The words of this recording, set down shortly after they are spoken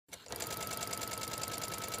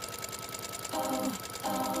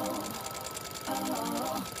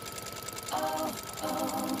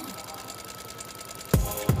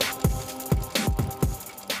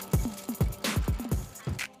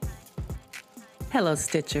Hello,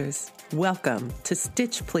 Stitchers. Welcome to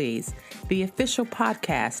Stitch Please, the official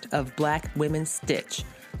podcast of Black Women Stitch,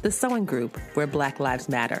 the sewing group where Black Lives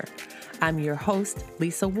Matter. I'm your host,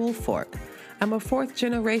 Lisa Woolfork. I'm a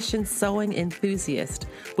fourth-generation sewing enthusiast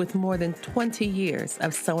with more than 20 years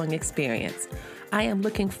of sewing experience. I am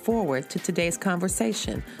looking forward to today's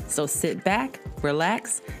conversation, so sit back,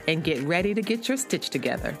 relax, and get ready to get your stitch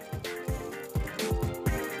together.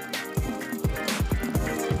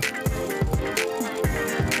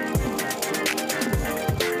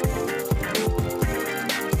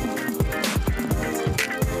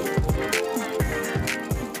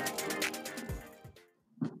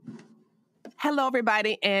 Hello,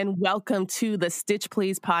 everybody, and welcome to the Stitch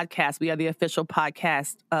Please podcast. We are the official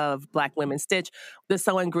podcast of Black Women Stitch, the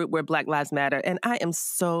sewing group where Black Lives Matter. And I am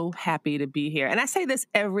so happy to be here. And I say this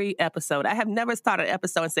every episode. I have never started an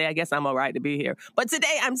episode and say, I guess I'm all right to be here. But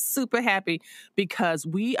today I'm super happy because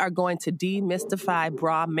we are going to demystify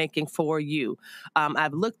bra making for you.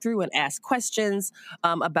 I've looked through and asked questions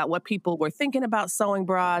about what people were thinking about sewing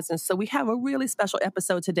bras. And so we have a really special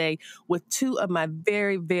episode today with two of my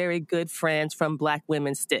very, very good friends from Black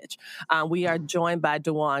Women Stitch. We are joined by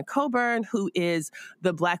Dewan Coburn, who is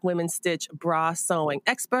the Black Women Stitch bra sewing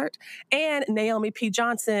expert, and Naomi P.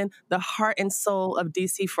 Johnson, the heart and soul of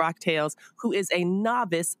DC Frock Tales, who is a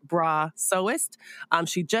novice bra sewist.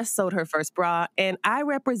 She just sewed her first bra, and I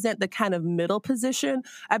represent the kind of middle position.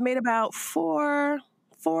 I've made about four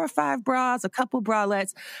or five bras, a couple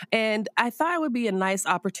bralettes, and I thought it would be a nice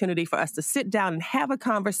opportunity for us to sit down and have a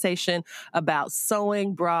conversation about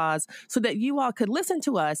sewing bras so that you all could listen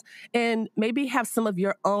to us and maybe have some of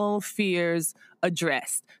your own fears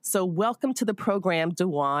addressed. So welcome to the program,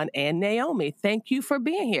 Dewan and Naomi. Thank you for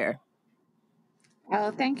being here.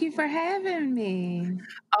 Oh, thank you for having me.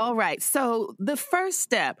 All right. So the first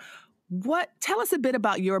step, tell us a bit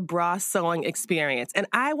about your bra sewing experience. And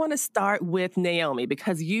I want to start with Naomi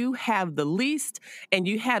because you have the least and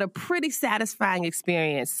you had a pretty satisfying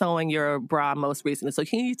experience sewing your bra most recently. So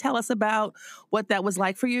can you tell us about what that was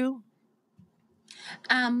like for you?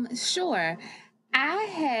 Sure. I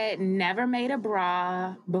had never made a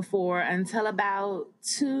bra before until about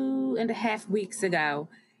 2.5 weeks ago.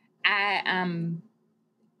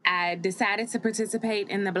 I decided to participate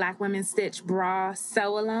in the Black Women Stitch bra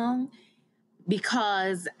sew along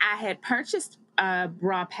because I had purchased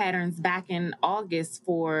bra patterns back in August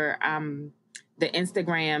for the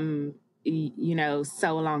Instagram,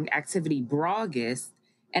 sew along activity Brawgist.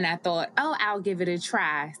 And I thought, I'll give it a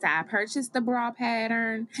try. So I purchased the bra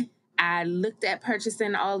pattern. I looked at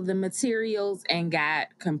purchasing all of the materials and got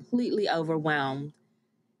completely overwhelmed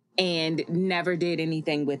and never did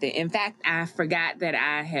anything with it. In fact, I forgot that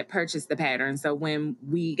I had purchased the pattern. So when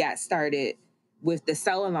we got started with the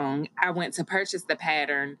sew along, I went to purchase the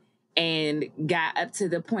pattern and got up to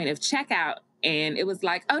the point of checkout. And it was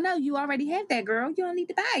like, oh, no, you already have that, girl. You don't need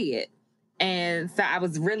to buy it. And so I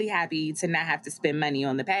was really happy to not have to spend money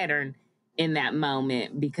on the pattern in that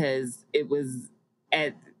moment because it was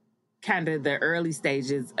at kind of the early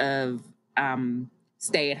stages of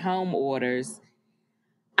stay-at-home orders.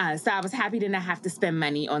 So I was happy to not have to spend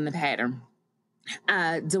money on the pattern.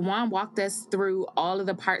 Dewan walked us through all of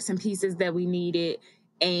the parts and pieces that we needed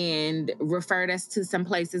and referred us to some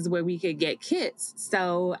places where we could get kits.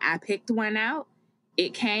 So I picked one out.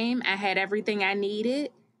 It came. I had everything I needed.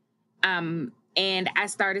 And I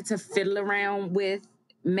started to fiddle around with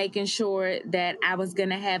making sure that I was going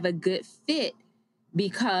to have a good fit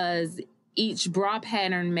because each bra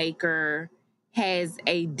pattern maker has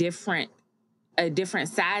a different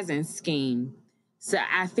sizing scheme. So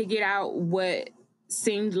I figured out what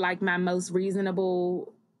seemed like my most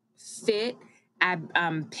reasonable fit. I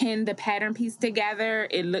pinned the pattern piece together.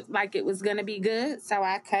 It looked like it was going to be good. So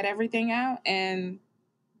I cut everything out and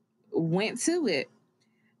went to it.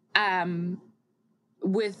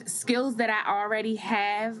 With skills that I already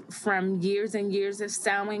have from years and years of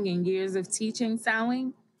sewing and years of teaching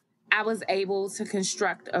sewing, I was able to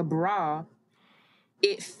construct a bra.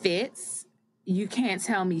 It fits. You can't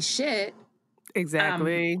tell me shit.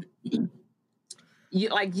 Exactly.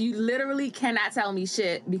 You literally cannot tell me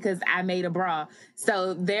shit because I made a bra.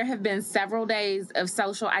 So there have been several days of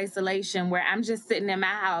social isolation where I'm just sitting in my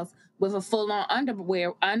house with a full-on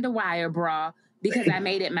underwire bra because I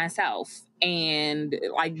made it myself. And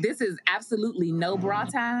this is absolutely no bra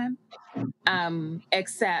time,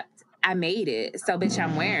 except I made it. So bitch,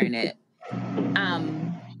 I'm wearing it.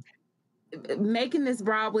 Making this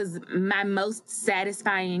bra was my most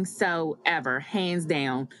satisfying sew ever, hands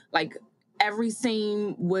down. Every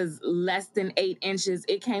seam was less than 8 inches.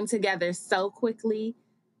 It came together so quickly.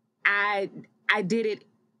 I did it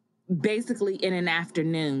basically in an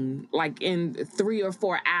afternoon, like in 3 or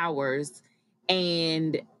 4 hours.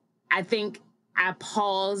 And I think I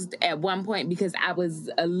paused at one point because I was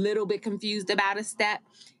a little bit confused about a step.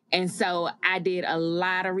 And so I did a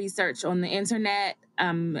lot of research on the internet.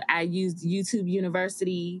 I used YouTube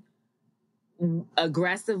University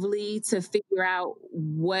aggressively to figure out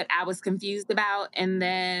what I was confused about. And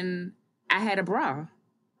then I had a bra.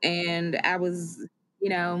 And I was,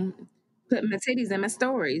 putting my titties in my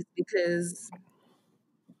stories because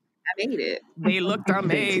I made it. They looked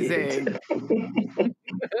amazing.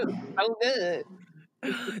 So good.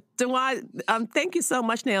 Dewan, thank you so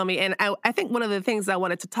much, Naomi. And I think one of the things I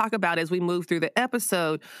wanted to talk about as we move through the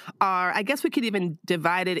episode are, I guess we could even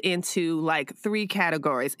divide it into like 3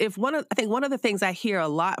 categories. I think one of the things I hear a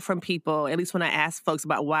lot from people, at least when I ask folks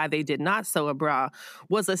about why they did not sew a bra,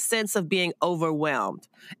 was a sense of being overwhelmed.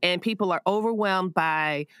 And people are overwhelmed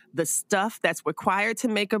by the stuff that's required to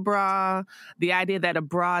make a bra, the idea that a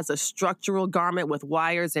bra is a structural garment with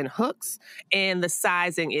wires and hooks, and the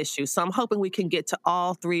sizing issue. So I'm hoping we can get to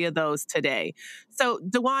all 3 of those today. So,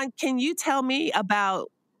 Dewan, can you tell me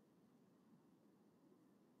about...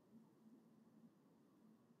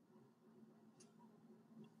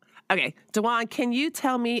 Okay, Dewan, can you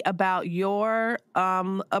tell me about your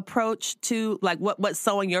approach to like what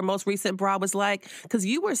sewing your most recent bra was like? Because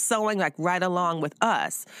you were sewing like right along with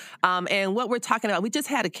us, and what we're talking about, we just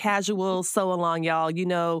had a casual sew along, y'all.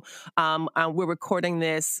 We're recording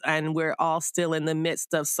this, and we're all still in the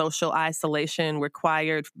midst of social isolation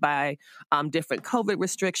required by different COVID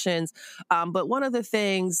restrictions. But one of the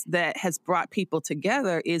things that has brought people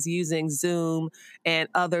together is using Zoom and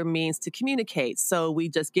other means to communicate. So we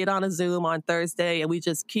just get on a Zoom on Thursday and we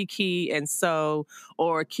just kiki and sew,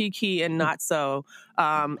 or kiki and not sew.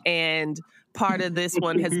 And part of this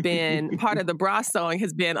one has been, part of the bra sewing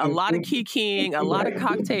has been a lot of kikiing, a lot of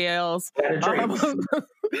cocktails,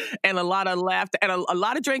 and a lot of laughter, and a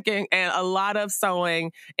lot of drinking, and a lot of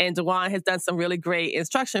sewing. And Dewan has done some really great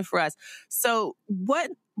instruction for us. So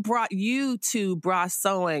what brought you to bra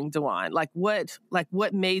sewing, Dewan? Like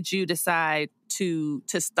what made you decide to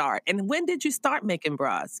start? And when did you start making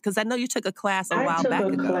bras? Because I know you took a class a while back ago. I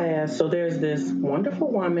took a class. So there's this wonderful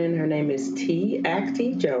woman. Her name is T.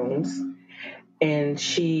 Actie Jones. And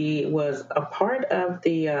she was a part of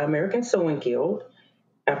the American Sewing Guild.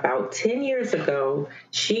 About 10 years ago,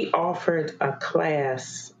 she offered a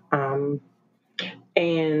class. And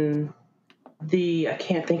I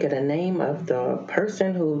can't think of the name of the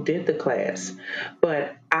person who did the class.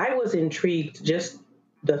 But I was intrigued just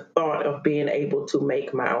the thought of being able to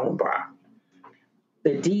make my own bra.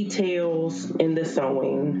 The details in the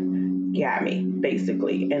sewing got me,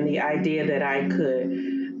 basically. And the idea that I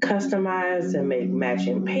could customize and make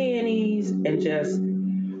matching panties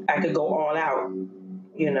and I could go all out,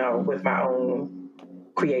 with my own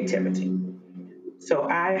creativity. So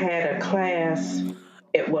I had a class.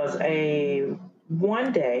 It was a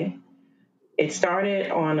one day. It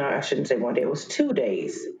started on, I shouldn't say one day, it was 2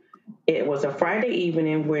 days. It was a Friday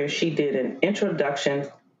evening where she did an introduction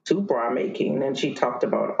to bra making, and she talked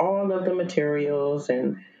about all of the materials,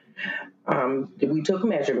 and we took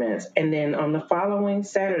measurements. And then on the following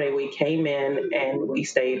Saturday, we came in and we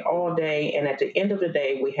stayed all day. And at the end of the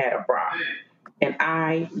day, we had a bra. And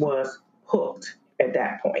I was hooked at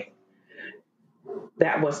that point.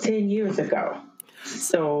 That was 10 years ago.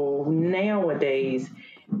 So nowadays,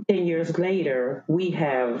 10 years later, we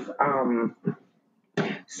have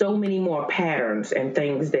so many more patterns and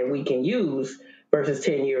things that we can use versus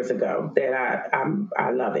 10 years ago that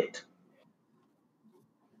I love it.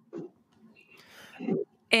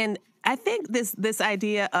 And I think this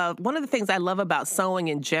idea of, one of the things I love about sewing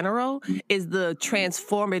in general is the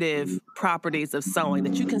transformative properties of sewing,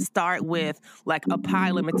 that you can start with like a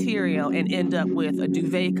pile of material and end up with a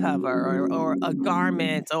duvet cover or a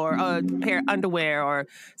garment or a pair of underwear or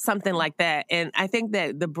something like that. And I think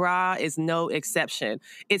that the bra is no exception.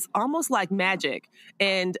 It's almost like magic.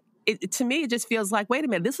 And to me, it just feels like, wait a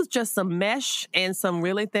minute, this was just some mesh and some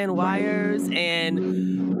really thin wires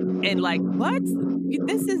and like, what?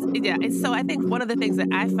 This is, yeah. And so I think one of the things that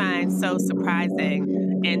I find so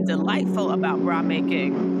surprising and delightful about bra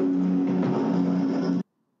making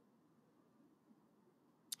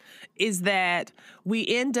is that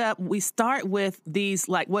we start with these,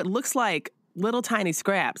 like, what looks like little tiny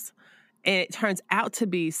scraps, and it turns out to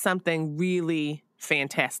be something really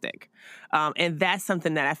fantastic. And that's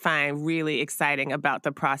something that I find really exciting about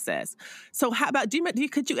the process. So how about,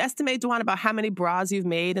 could you estimate, Dewan, about how many bras you've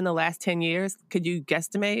made in the last 10 years? Could you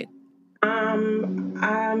guesstimate?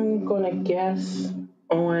 I'm going to guess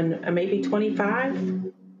on maybe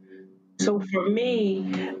 25 So for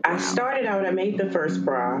me, I started out, I made the first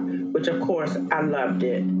bra, which of course I loved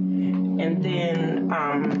it. And then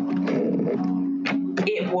I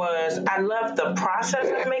loved the process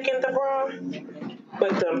of making the bra,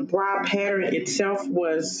 but the bra pattern itself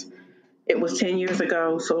it was 10 years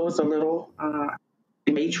ago, so it was a little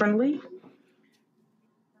matronly.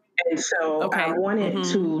 And so I Okay. wanted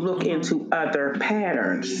to Mm-hmm. look Mm-hmm. into other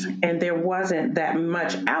patterns, and there wasn't that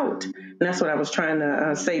much out. And that's what I was trying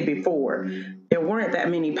to say before. There weren't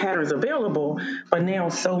that many patterns available, but now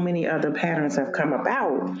so many other patterns have come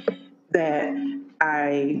about that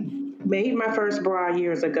I made my first bra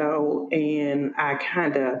years ago, and I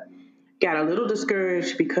kind of got a little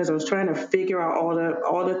discouraged because I was trying to figure out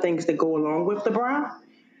all the things that go along with the bra.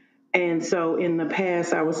 And so in the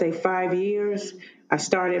past, I would say 5 years, I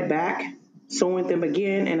started back sewing them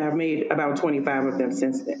again, and I've made about 25 of them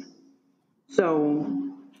since then.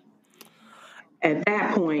 So at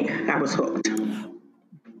that point, I was hooked.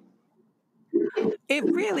 It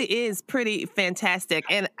really is pretty fantastic.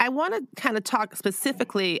 And I want to kind of talk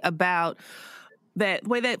specifically about that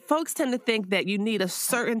way that folks tend to think that you need a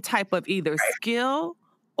certain type of either skill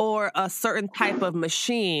or a certain type of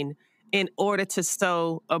machine in order to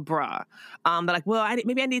sew a bra. They're like, well,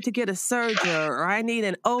 maybe I need to get a serger, or I need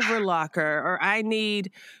an overlocker, or I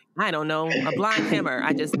need, I don't know, a blind hammer.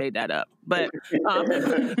 I just made that up. But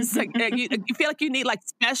it's like, you feel like you need like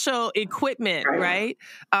special equipment, Right.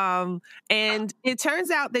 right? And it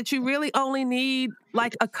turns out that you really only need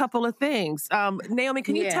like a couple of things. Naomi,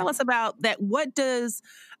 can you Yeah. tell us about that?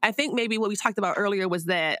 I think maybe what we talked about earlier was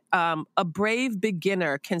that a brave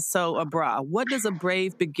beginner can sew a bra. What does a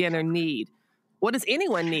brave beginner need? What does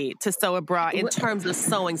anyone need to sew a bra in terms of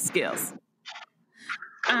sewing skills?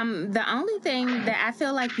 The only thing that I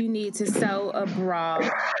feel like you need to sew a bra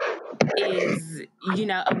is,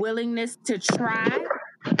 a willingness to try.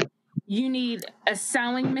 You need a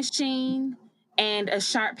sewing machine and a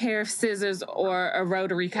sharp pair of scissors or a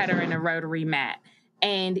rotary cutter and a rotary mat.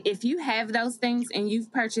 And if you have those things and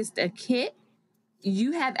you've purchased a kit,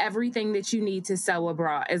 you have everything that you need to sew a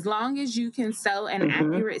bra. As long as you can sew an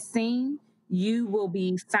Mm-hmm. accurate seam, you will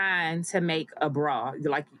be fine to make a bra.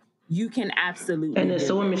 Like, you can And absolutely the do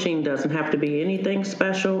sewing it. machine doesn't have to be anything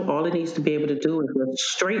special. All it needs to be able to do is a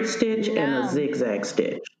straight stitch and a No. zigzag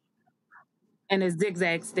stitch. And a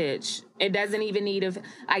zigzag stitch. It doesn't even need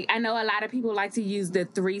I know a lot of people like to use the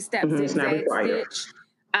 3-step Mm-hmm. It's not zigzag required. stitch.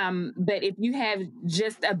 But if you have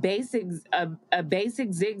just a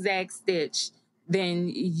basic zigzag stitch, then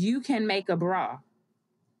you can make a bra.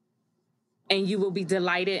 And you will be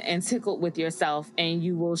delighted and tickled with yourself, and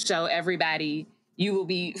you will show everybody, you will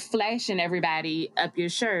be flashing everybody up your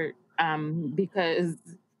shirt because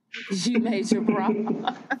you made your bra.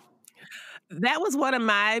 That was one of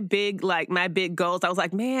my big goals. I was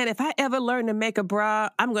like, man, if I ever learn to make a bra,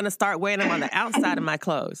 I'm going to start wearing them on the outside of my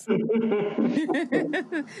clothes.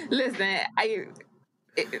 Listen,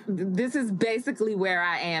 this is basically where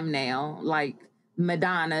I am now. Like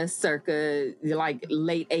Madonna circa like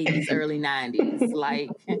late 80s, early 90s.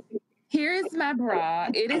 Like, here's my bra.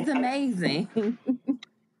 It is amazing.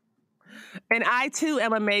 And I too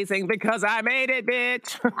am amazing because I made it,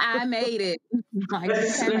 bitch. I made it. Like,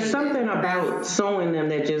 bitch, I There's made something it. about sewing them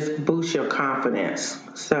that just boosts your confidence.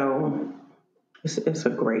 So it's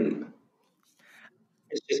just great.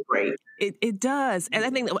 It does. And I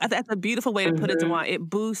think that's a beautiful way to put it, Mm-hmm. Dewan. It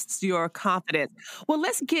boosts your confidence. Well,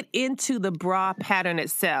 let's get into the bra pattern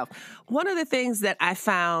itself. One of the things that I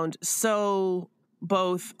found so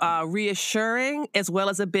both reassuring as well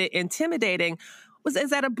as a bit intimidating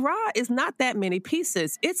is that a bra is not that many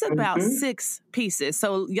pieces. It's about Mm-hmm. 6 pieces.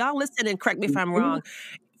 So y'all listen and correct me if I'm Mm-hmm. wrong.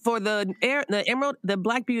 For the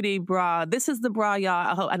Black Beauty bra, this is the bra,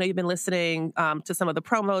 y'all. I know you've been listening to some of the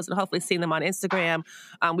promos and hopefully seen them on Instagram.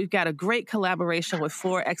 We've got a great collaboration with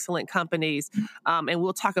 4 excellent companies, and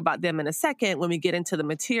we'll talk about them in a second when we get into the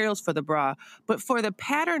materials for the bra. But for the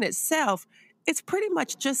pattern itself, it's pretty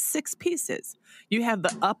much just 6 pieces. You have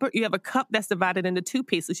a cup that's divided into 2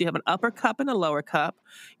 pieces. You have an upper cup and a lower cup.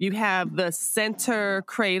 You have the center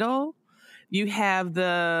cradle. You have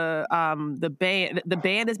the band. The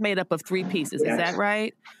band is made up of 3 pieces. Is that Yes.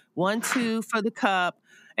 right? 1, 2 for the cup,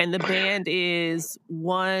 and the band is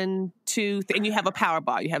 1, 2, and you have a power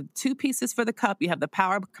bar. You have 2 pieces for the cup. You have the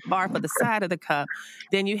power bar for the side of the cup.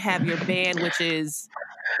 Then you have your band, which is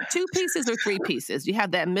 2 pieces or 3 pieces. You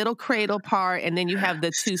have that middle cradle part, and then you have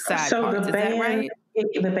the 2 side So parts. Is that right?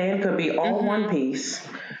 the band could be all one Mm-hmm. piece.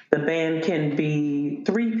 The band can be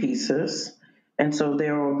 3 pieces, and so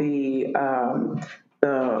there will be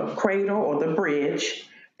the cradle or the bridge,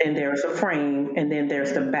 and there's a frame, and then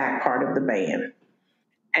there's the back part of the band.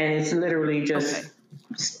 And it's literally just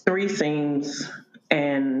 3 seams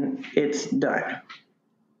and it's done.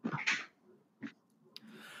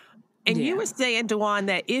 And you were saying, Dewan,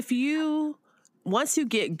 that once you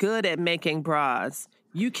get good at making bras,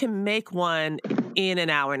 you can make one in an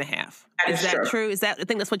hour and a half. Is that true? I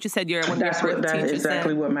think that's what you said. That's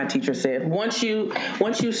exactly what my teacher said. Once you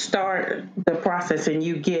start the process and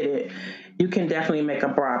you get it, you can definitely make a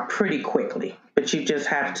bra pretty quickly. But you just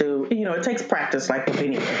have to, it takes practice like with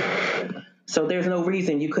anything. So there's no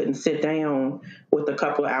reason you couldn't sit down with a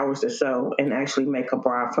couple of hours or so and actually make a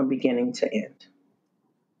bra from beginning to end.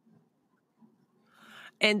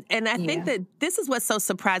 And I think that this is what's so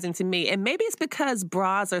surprising to me. And maybe it's because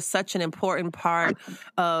bras are such an important part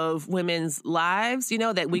of women's lives,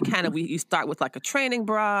 that you start with like a training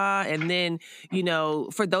bra. And then,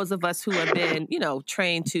 for those of us who have been,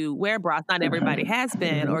 trained to wear bras, not everybody has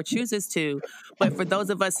been or chooses to. But for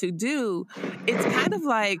those of us who do, it's kind of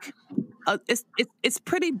like, it's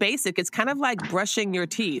pretty basic. It's kind of like brushing your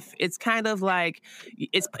teeth. It's kind of like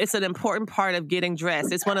it's an important part of getting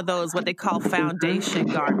dressed. It's one of those what they call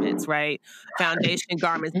foundation garments, right? Foundation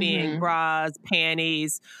garments being bras,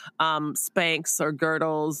 panties, Spanx or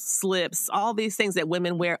girdles, slips, all these things that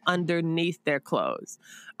women wear underneath their clothes.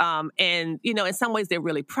 And in some ways they're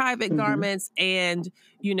really private garments, and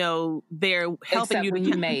they're helping except you when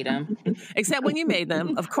you made them. Except when you made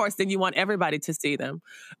them, of course, then you want everybody to see them.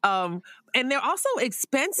 And they're also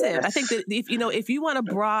expensive. Yes. I think that if you want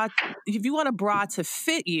a bra to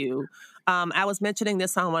fit you, I was mentioning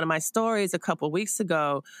this on one of my stories a couple of weeks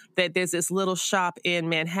ago, that there's this little shop in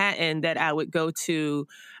Manhattan that I would go to.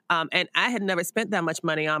 And I had never spent that much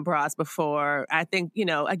money on bras before. I think,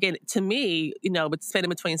 again, to me, but spending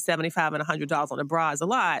between $75 and $100 on a bra is a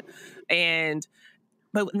lot.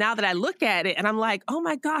 But now that I look at it and I'm like, oh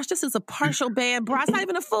my gosh, this is a partial band bra. It's not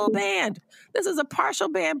even a full band. This is a partial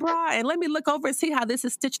band bra. And let me look over and see how this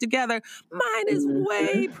is stitched together. Mine is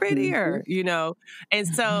way prettier, And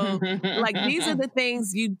so these are the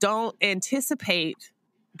things you don't anticipate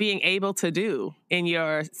being able to do in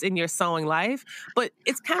your sewing life. But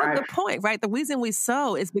it's kind of the point, right? The reason we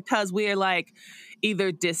sew is because we're like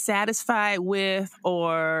either dissatisfied with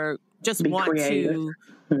or just want to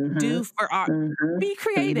do for our be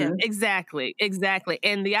creative. Exactly.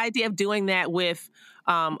 And the idea of doing that with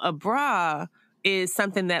a bra is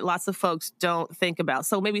something that lots of folks don't think about.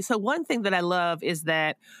 So one thing that I love is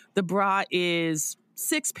that the bra is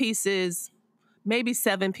 6 pieces, maybe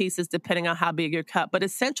 7 pieces, depending on how big your cup. But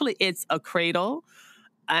essentially it's a cradle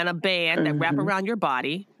and a band that wrap around your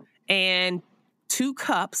body and 2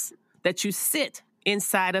 cups that you sit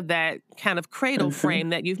inside of that kind of cradle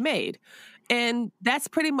frame that you've made. And that's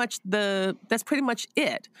pretty much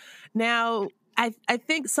it. Now, I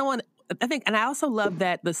think, and I also love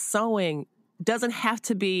that the sewing doesn't have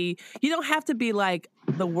to be, you don't have to be like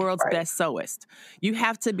the world's best sewist. You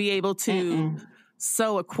have to be able to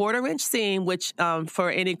sew a 1/4-inch seam, which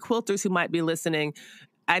for any quilters who might be listening,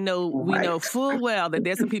 we know full well that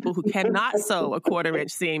there's some people who cannot sew a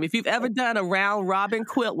 1/4-inch seam. If you've ever done a round robin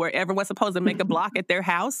quilt where everyone's supposed to make a block at their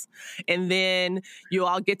house and then you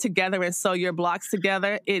all get together and sew your blocks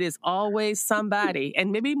together, it is always somebody,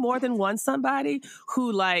 and maybe more than one somebody,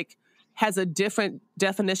 who has a different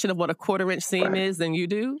definition of what a 1/4-inch seam is than you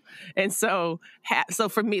do. And so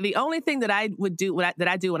for me, the only thing that I would do, that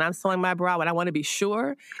I do when I'm sewing my bra, when I want to be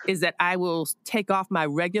sure, is that I will take off my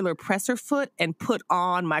regular presser foot and put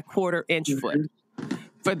on my 1/4-inch foot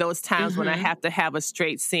for those times when I have to have a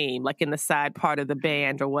straight seam, like in the side part of the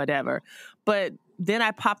band or whatever. But then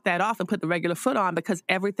I pop that off and put the regular foot on because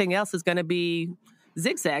everything else is going to be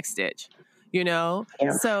zigzag stitch.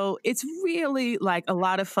 So it's really a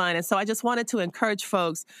lot of fun. And so I just wanted to encourage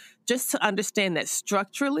folks just to understand that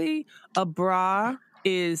structurally a bra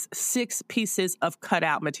is 6 pieces of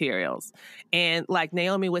cutout materials. And like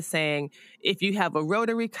Naomi was saying, if you have a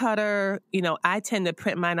rotary cutter, I tend to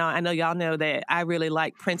print mine on. I know y'all know that I really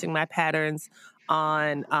like printing my patterns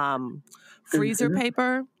on freezer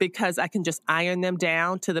paper because I can just iron them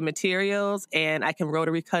down to the materials and I can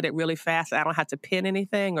rotary cut it really fast. I don't have to pin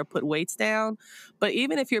anything or put weights down. But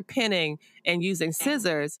even if you're pinning and using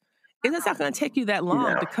scissors, it's not going to take you that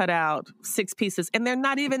long to cut out 6 pieces. And they're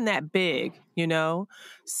not even that big,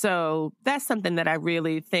 So that's something that I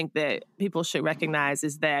really think that people should recognize,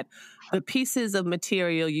 is that the pieces of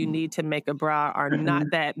material you need to make a bra are not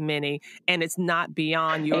that many, and it's not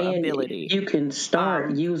beyond your ability. You can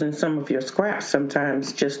start using some of your scraps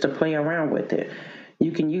sometimes just to play around with it.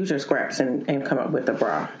 You can use your scraps and come up with a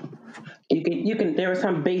bra. You can. There are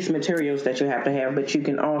some base materials that you have to have, but you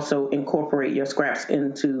can also incorporate your scraps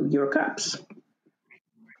into your cups.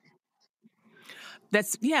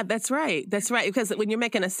 That's right. That's right. Because when you're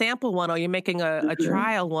making a sample one or you're making a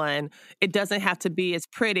trial one, it doesn't have to be as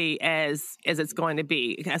pretty as it's going to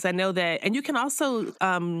be. Because I know that, and you can also,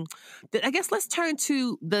 I guess, let's turn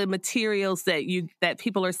to the materials that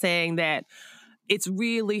people are saying that it's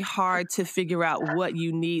really hard to figure out what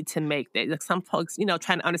you need to make that. Like some folks,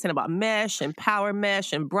 trying to understand about mesh and power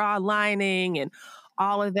mesh and bra lining and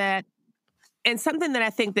all of that. And something that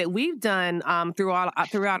I think that we've done throughout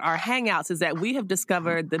our hangouts is that we have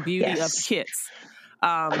discovered the beauty of kits.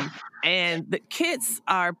 And the kits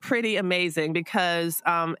are pretty amazing because,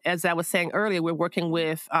 as I was saying earlier, we're working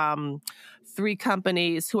with 3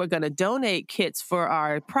 companies who are going to donate kits for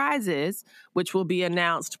our prizes, which will be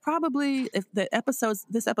announced probably if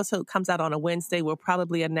this episode comes out on a Wednesday. We'll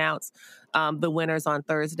probably announce the winners on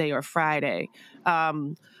Thursday or Friday.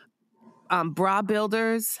 Bra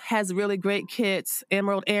Builders has really great kits.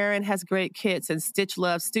 Emerald Erin has great kits, and Stitch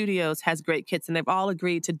Love Studios has great kits, and they've all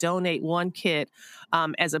agreed to donate one kit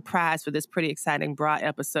as a prize for this pretty exciting bra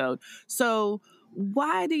episode. So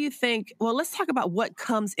why do you think, well, let's talk about what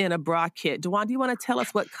comes in a bra kit. Dewan, do you want to tell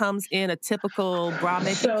us what comes in a typical bra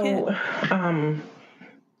making kit?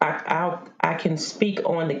 I can speak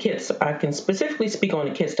on the kits. I can specifically speak on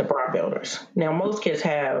the kits to Bra Builders. Now, most kits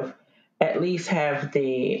at least have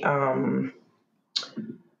the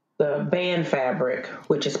band fabric,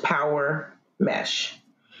 which is power mesh.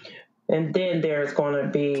 And then there's going to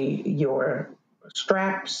be your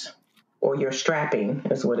straps, or your strapping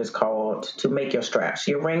is what it's called, to make your straps.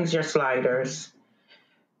 Your rings, your sliders,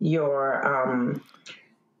 your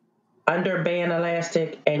under band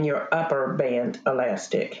elastic, and your upper band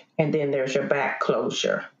elastic. And then there's your back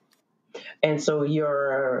closure. And so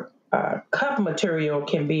your cup material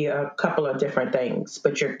can be a couple of different things,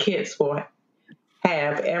 but your kits will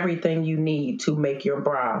have everything you need to make your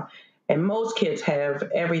bra. And most kits have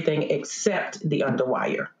everything except the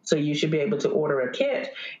underwire. So you should be able to order a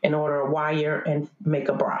kit and order a wire and make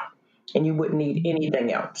a bra. And you wouldn't need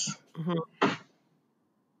anything else. Mm-hmm.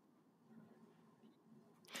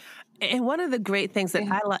 And one of the great things that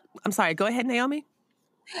I like, I'm sorry, go ahead, Naomi.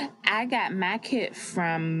 I got my kit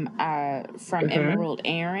from Emerald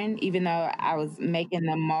Erin. Even though I was making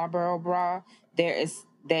the Marlboro bra,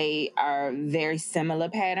 they are very similar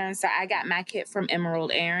patterns. So I got my kit from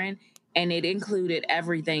Emerald Erin, and it included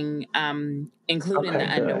everything, including the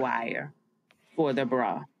underwire for the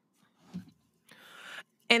bra.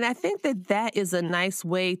 And I think that is a nice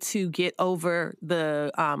way to get over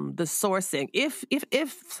the sourcing. If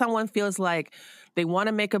someone feels like they want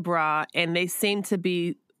to make a bra and they seem to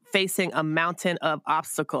be facing a mountain of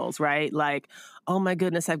obstacles, right? Like, oh my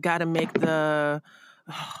goodness, I've got to make I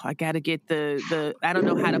got to get I don't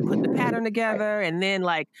know how to put the pattern together. And then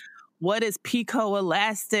like, what is Pico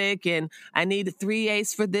elastic? And I need a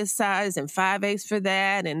 3/8 for this size and 5/8 for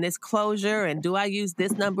that, and this closure. And do I use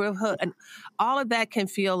this number of hook? And all of that can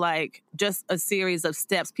feel like just a series of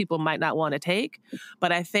steps people might not want to take.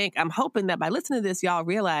 But I'm hoping that by listening to this, y'all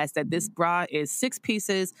realize that this bra is 6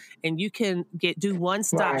 pieces, and you can do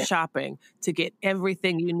one-stop shopping to get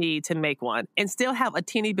everything you need to make one, and still have a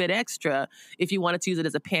teeny bit extra if you wanted to use it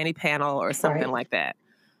as a panty panel or something like that.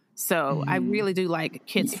 So I really do like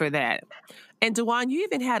kits for that. And Dewan, you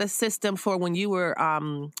even had a system for when you were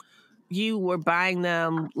buying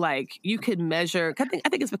them, like you could measure. I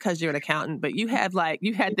think it's because you're an accountant, but you had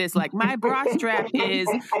this like, my bra strap is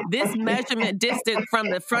this measurement distance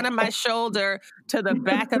from the front of my shoulder to the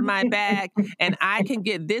back of my back, and I can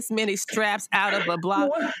get this many straps out of a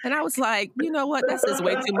block. And I was like, you know what? That's just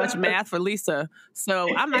way too much math for Lisa.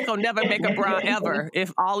 So I'm not gonna never make a bra ever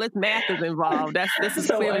if all this math is involved. This is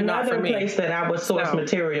clearly not for me. Another place that I would source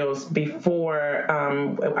materials before,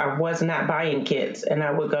 I was not buying kits, and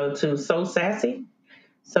I would go to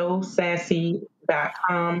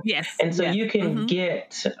SoSassy.com. Yes. And so you can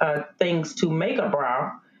get things to make a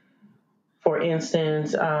bra. For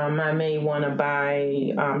instance, I may want to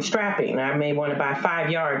buy strapping. I may want to buy 5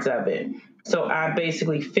 yards of it. So I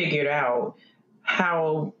basically figured out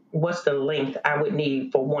what's the length I would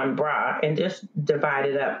need for one bra, and just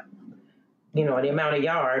divided up, the amount of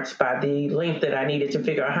yards by the length that I needed to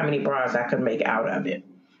figure out how many bras I could make out of it.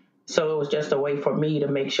 So it was just a way for me to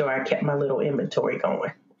make sure I kept my little inventory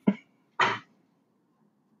going.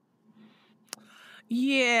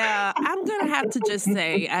 Yeah, I'm going to have to just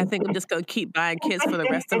say, I think I'm just going to keep buying kits for the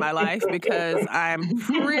rest of my life, because I'm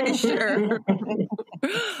pretty sure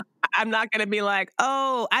I'm not going to be like,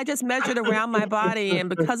 oh, I just measured around my body, and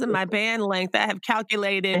because of my band length, I have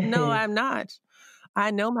calculated. No, I'm not.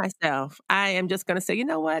 I know myself. I am just going to say, you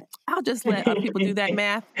know what? I'll just let other people do that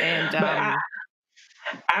math. And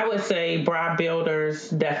I would say Bra Builders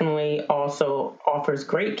definitely also offers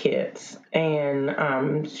great kits,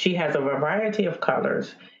 and she has a variety of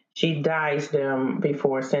colors. She dyes them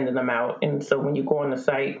before sending them out, and so when you go on the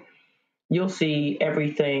site, you'll see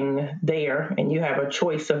everything there, and you have a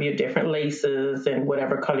choice of your different laces and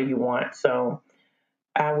whatever color you want. So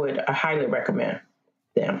I would highly recommend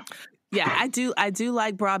them. Yeah, I do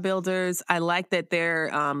like Bra Builders. I like that they're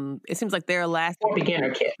it seems like they're elastic. Or beginner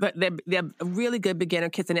kit. But they're really good beginner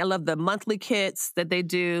kits, and I love the monthly kits that they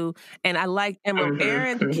do. And I like Emerald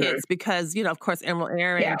Erin kits because, of course, Emerald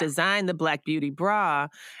Erin designed the Black Beauty bra,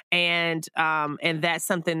 and that's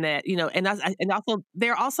something that and also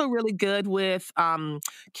they're also really good with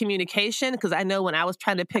communication, because I know when I was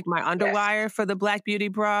trying to pick my underwire for the Black Beauty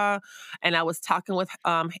bra, and I was talking with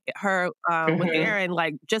her with Erin,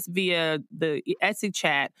 like just via the Etsy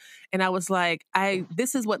chat, and I was like,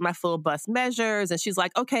 this is what my full bust measures, and she's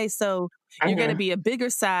like, okay, so you're going to be a bigger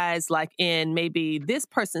size, like in maybe this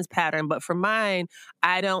person's pattern, but for mine,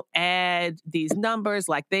 I don't add these numbers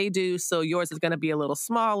like they do, so yours is going to be a little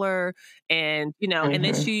smaller, and and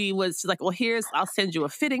then she's like, well, I'll send you a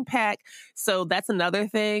fitting pack. So that's another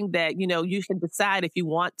thing that you can decide if you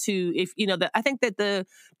want to. If I think that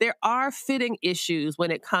there are fitting issues when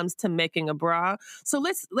it comes to making a bra. So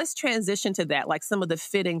let's transition to that, like some of the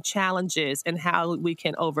fitting challenges and how we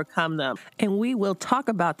can overcome them, and we will talk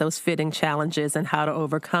about those fitting challenges and how to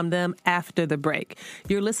overcome them after the break.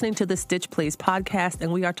 You're listening to the Stitch Please podcast,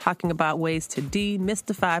 and we are talking about ways to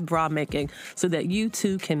demystify bra making so that you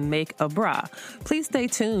too can make a bra. Please stay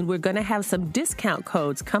tuned. We're going to have some discount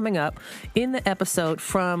codes coming up in the episode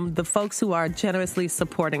from the folks who are generously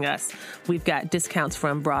supporting us. We've got discounts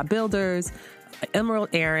from Bra Builders, Emerald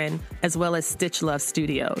Erin, as well as Stitch Love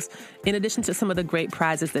Studios, in addition to some of the great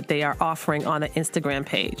prizes that they are offering on the Instagram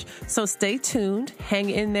page. So stay tuned, hang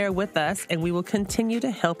in there with us, and we will continue to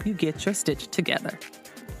help you get your stitch together.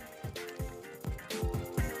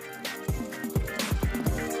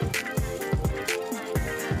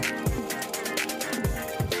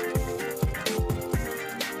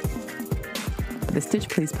 The Stitch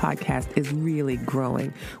Please podcast is really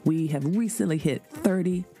growing. We have recently hit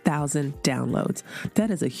 30,000 downloads.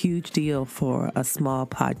 That is a huge deal for a small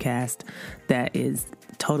podcast that is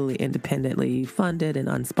totally independently funded and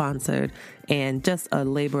unsponsored and just a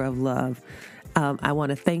labor of love. I want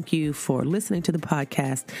to thank you for listening to the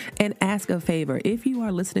podcast and ask a favor. If you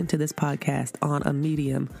are listening to this podcast on a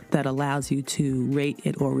medium that allows you to rate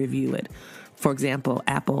it or review it, for example,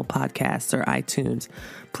 Apple Podcasts or iTunes,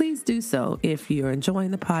 please do so. If you're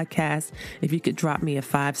enjoying the podcast, if you could drop me a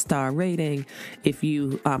 5-star rating, if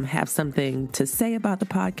you have something to say about the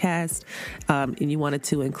podcast, and you wanted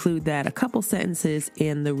to include that, a couple sentences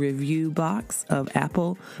in the review box of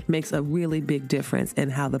Apple makes a really big difference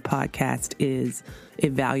in how the podcast is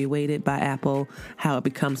evaluated by Apple, how it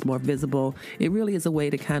becomes more visible. It really is a way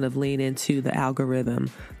to kind of lean into the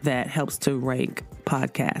algorithm that helps to rank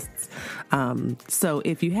podcasts. So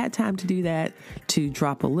if you had time to do that, to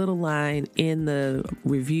drop a little line in the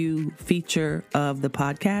review feature of the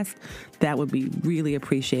podcast, that would be really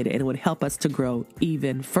appreciated, and it would help us to grow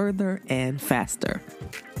even further and faster.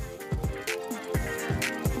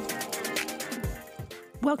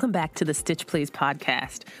 Welcome back to the Stitch Please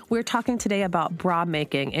podcast. We're talking today about bra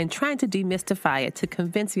making and trying to demystify it to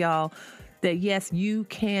convince y'all that yes, you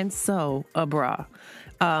can sew a bra.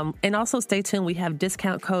 And also stay tuned. We have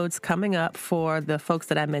discount codes coming up for the folks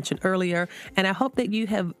that I mentioned earlier. And I hope that you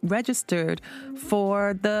have registered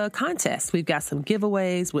for the contest. We've got some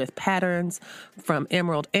giveaways with patterns from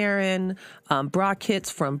Emerald Erin, bra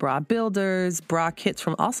kits from Bra Builders, bra kits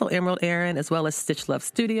from also Emerald Erin, as well as Stitch Love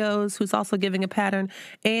Studios, who's also giving a pattern,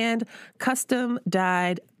 and custom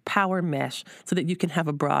dyed power mesh so that you can have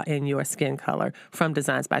a bra in your skin color from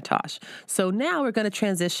Designs by Tosh. So now we're going to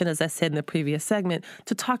transition, as I said in the previous segment,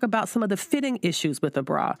 to talk about some of the fitting issues with a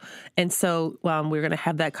bra. And so we're going to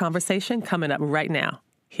have that conversation coming up right now.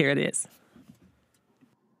 Here it is.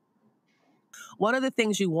 One of the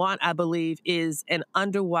things you want, I believe, is an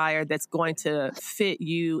underwire that's going to fit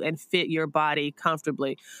you and fit your body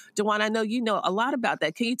comfortably. DeJuan, I know you know a lot about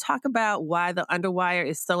that. Can you talk about why the underwire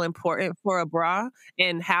is so important for a bra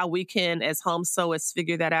and how we can, as home sewers,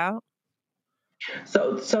 figure that out?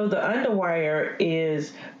 So the underwire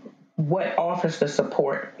is what offers the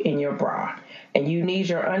support in your bra. And you need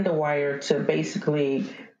your underwire to basically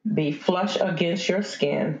be flush against your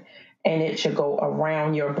skin, and it should go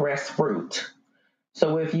around your breast root.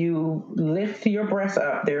 So if you lift your breast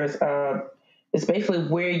up, it's basically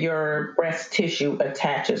where your breast tissue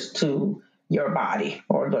attaches to your body,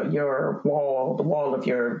 or the wall of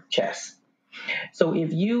your chest. So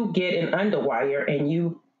if you get an underwire and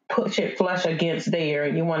you push it flush against there,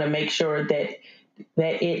 you want to make sure that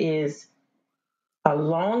it is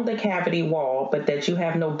along the cavity wall, but that you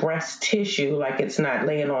have no breast tissue, like it's not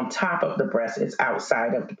laying on top of the breast, it's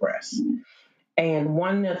outside of the breast. And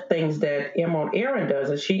one of the things that Emerald Erin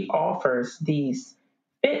does is she offers these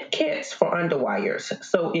fit kits for underwires.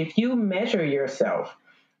 So if you measure yourself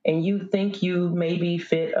and you think you maybe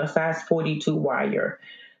fit a size 42 wire,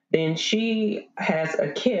 then she has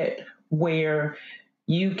a kit where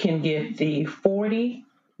you can get the 40,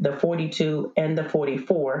 the 42, and the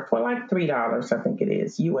 44 for like $3, I think it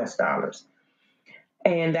is, US dollars.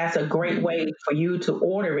 And that's a great way for you to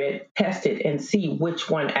order it, test it, and see which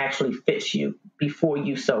one actually fits you before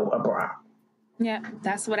you sew a bra. Yeah,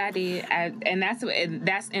 that's what I did, and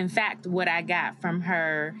that's in fact what I got from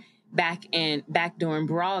her back during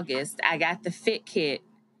Brawgust. I got the fit kit,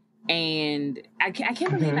 and I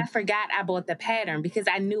can't believe I forgot I bought the pattern because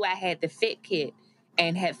I knew I had the fit kit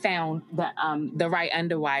and had found the right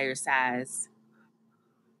underwire size.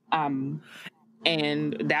 And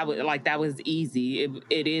that was easy.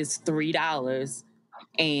 It is $3,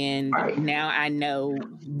 and Right. now I know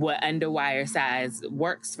what underwire size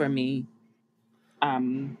works for me.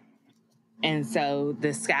 And so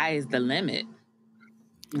the sky is the limit,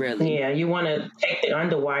 really. Yeah, you want to take the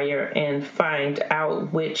underwire and find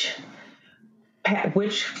out which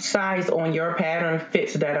size on your pattern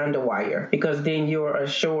fits that underwire, because then you're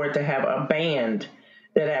assured to have a band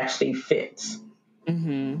that actually fits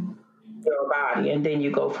your body, and then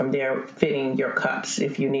you go from there fitting your cups.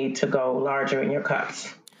 If you need to go larger in your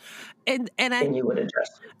cups, then you would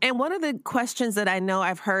adjust. And one of the questions that I know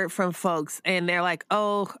I've heard from folks, and they're like,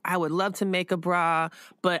 oh, I would love to make a bra,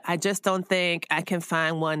 but I just don't think I can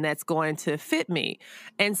find one that's going to fit me.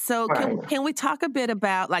 And so can we talk a bit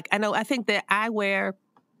about, like, I think that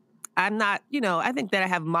I'm not, I think that I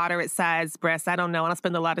have moderate sized breasts. I don't know. And I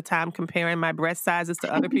spend a lot of time comparing my breast sizes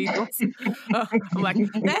to other people's. I'm like,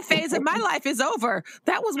 that phase of my life is over.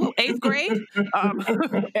 That was 8th grade.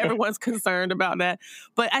 Everyone's concerned about that.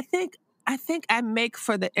 But I think I make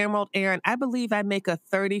for the Emerald Erin, I believe I make a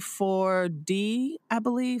 34D,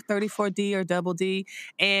 34D or double D.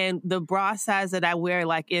 And the bra size that I wear,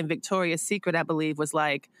 like in Victoria's Secret, I believe was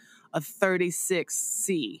like a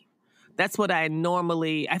 36C. That's what I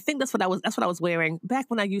think that's what I was wearing back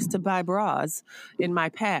when I used to buy bras in my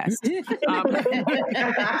past.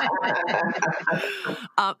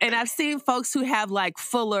 And I've seen folks who have like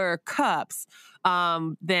fuller cups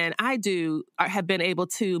than I do have been able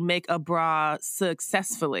to make a bra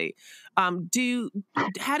successfully. How do you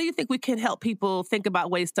think we can help people think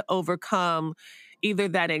about ways to overcome either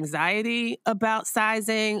that anxiety about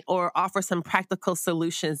sizing or offer some practical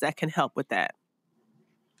solutions that can help with that?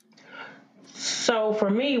 So for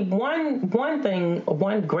me, one great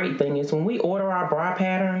thing is when we order our bra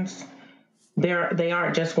patterns, they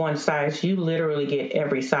aren't just one size. You literally get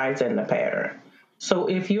every size in the pattern. So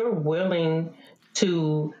if you're willing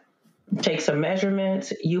to take some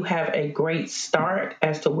measurements, you have a great start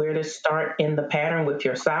as to where to start in the pattern with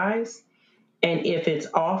your size. And if it's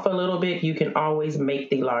off a little bit, you can always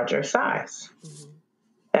make the larger size.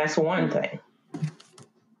 That's one thing.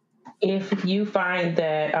 If you find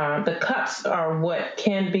that the cups are what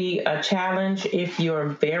can be a challenge if you're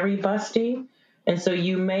very busty, and so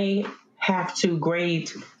you may have to grade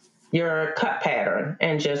your cup pattern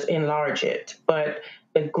and just enlarge it. But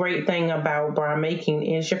the great thing about bra making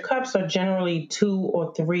is your cups are generally 2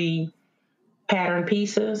 or 3 pattern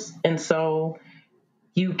pieces, and so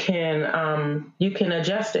you can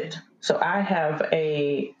adjust it. So I have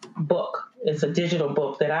a book. It's a digital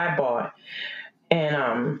book that I bought,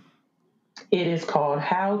 and it is called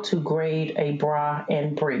How to Grade a Bra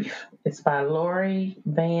in Brief. It's by Lori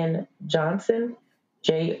Van Johnson,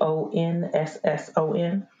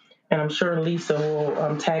 Jonnsson. And I'm sure Lisa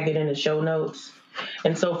will tag it in the show notes.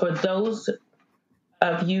 And so for those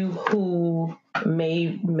of you who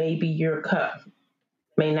maybe your cup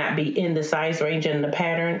may not be in the size range in the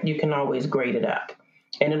pattern, you can always grade it up.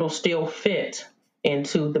 And it'll still fit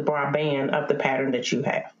into the bra band of the pattern that you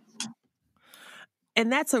have. And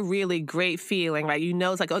that's a really great feeling, right?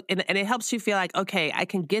 It's like, and it helps you feel like, okay, I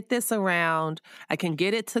can get this around, I can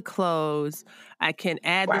get it to close, I can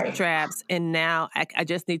add the straps, and now I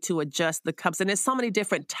just need to adjust the cups. And there's so many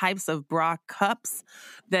different types of bra cups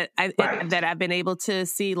that I've been able to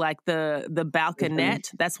see, like the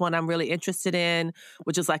balconette. That's one I'm really interested in,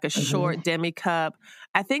 which is like a short demi cup.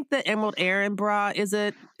 I think the Emerald Erin bra, is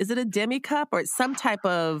it a demi cup or it's some type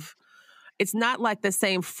of, it's not like the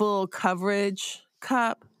same full coverage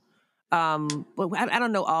cup. But I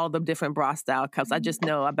don't know all the different bra style cups. I just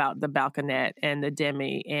know about the balconette and the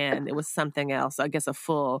demi, and it was something else. I guess a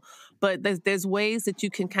full. But there's ways that you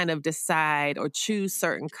can kind of decide or choose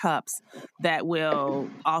certain cups that will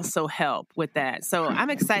also help with that. So I'm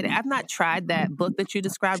excited. I've not tried that book that you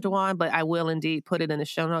described, Juan, but I will indeed put it in the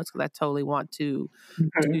show notes because I totally want to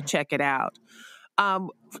check it out.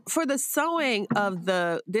 For the sewing of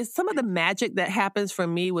there's some of the magic that happens for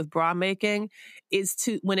me with bra making is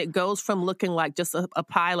when it goes from looking like just a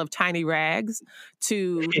pile of tiny rags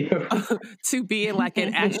to being like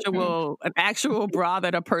an actual bra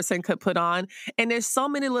that a person could put on. And there's so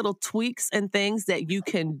many little tweaks and things that you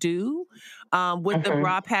can do with the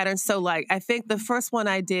bra pattern. So like, I think the first one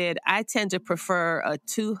I did, I tend to prefer a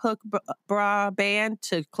 2-hook bra band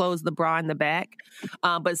to close the bra in the back.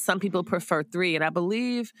 But some people prefer 3. And I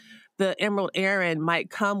believe the Emerald Erin might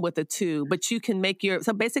come with a 2, but you can make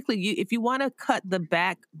so basically if you want to cut the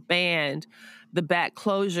back band, the back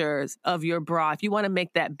closures of your bra, if you want to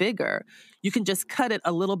make that bigger, you can just cut it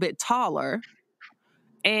a little bit taller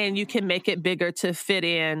and you can make it bigger to fit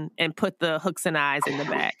in and put the hooks and eyes in the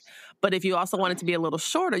back. But if you also want it to be a little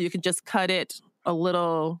shorter, you can just cut it a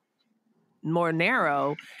little more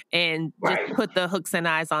narrow and just put the hooks and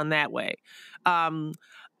eyes on that way.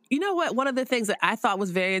 You know what? One of the things that I thought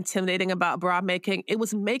was very intimidating about bra making, it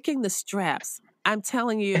was making the straps. I'm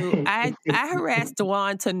telling you, I harassed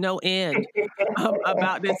Dawn to no end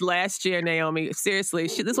about this last year, Naomi. Seriously,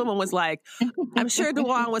 this woman was like, I'm sure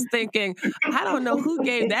Dawn was thinking, I don't know who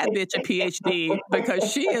gave that bitch a PhD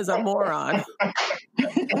because she is a moron.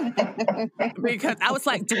 Because I was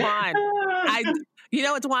like, Dawn, you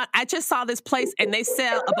know what, Dawn? I just saw this place and they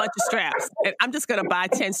sell a bunch of straps. And I'm just going to buy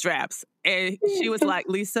 10 straps. And she was like,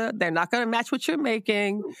 Lisa, they're not going to match what you're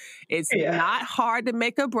making. It's not hard to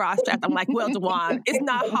make a bra strap. I'm like, well, Dawn, it's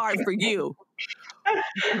not hard for you.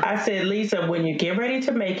 I said, Lisa, when you get ready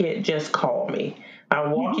to make it, just call me.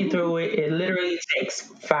 I'll walk you through it. It literally takes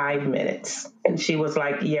 5 minutes. And she was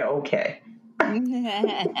like, yeah, okay.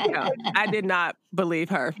 No, I did not believe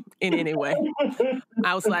her in any way.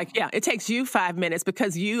 I was like, yeah, it takes you 5 minutes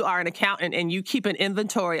because you are an accountant and you keep an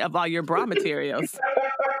inventory of all your bra materials.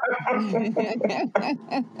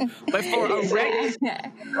 But for a it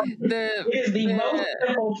is the most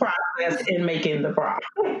simple process in making the bra.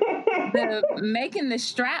 Making the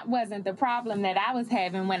strap wasn't the problem that I was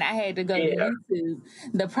having when I had to go to YouTube.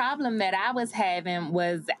 The problem that I was having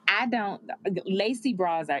was lacy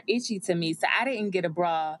bras are itchy to me, so I didn't get a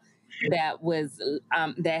bra that was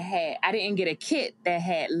I didn't get a kit that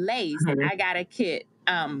had lace. I got a kit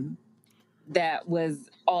that was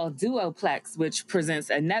all duoplex, which presents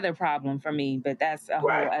another problem for me, but that's a whole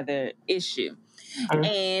other issue.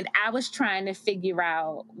 And I was trying to figure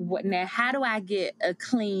out how do I get a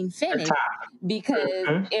clean finish? Because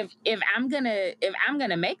if I'm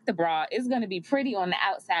gonna make the bra, it's gonna be pretty on the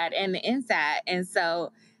outside and the inside. And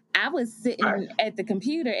so I was sitting at the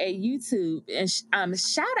computer at YouTube, and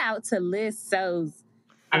shout out to Liz Sews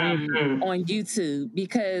on YouTube,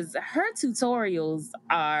 because her tutorials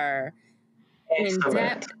are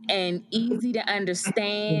in-depth and easy to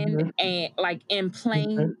understand and like in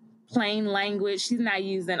plain language. She's not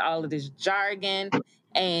using all of this jargon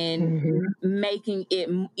and making it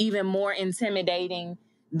even more intimidating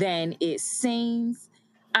than it seems.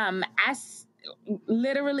 I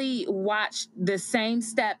literally watched the same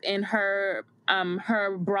step in her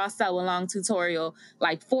bra sew along tutorial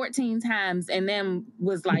like 14 times and then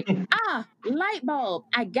was like, light bulb,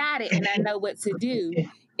 I got it and I know what to do.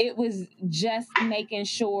 It was just making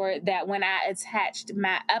sure that when I attached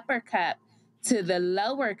my upper cup to the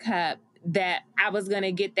lower cup that I was going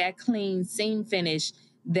to get that clean seam finish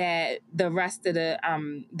that the rest of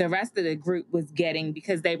the group was getting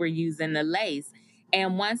because they were using the lace.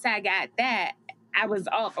 And once I got that, I was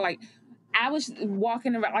off. Like, I was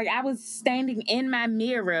walking around, like I was standing in my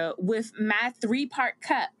mirror with my 3-part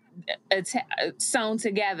cup sewn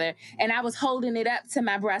together, and I was holding it up to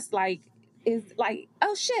my breast like,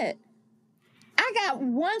 oh shit, I got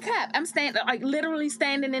 1 cup. I'm standing, like literally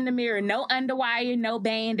standing in the mirror, no underwire, no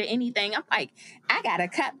band or anything. I'm like, I got a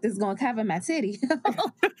cup that's gonna cover my titty.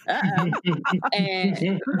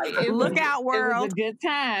 And look out, world. It was a good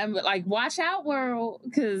time, but like, watch out, world,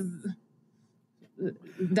 because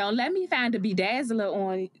don't let me find a bedazzler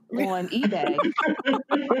on eBay.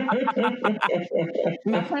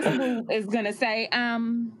 My principal is gonna say,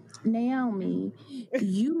 Naomi,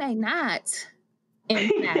 you may not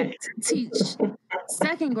in fact, teach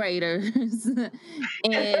second graders in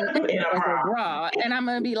a bra. And I'm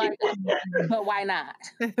going to be like, but why not?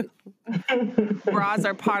 Bras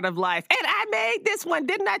are part of life. And I made this one,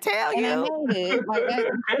 didn't I tell you? I made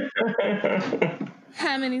it.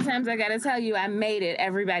 How many times I got to tell you I made it?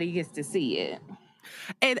 Everybody gets to see it.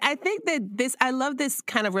 And I think that I love this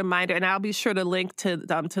kind of reminder, and I'll be sure to link to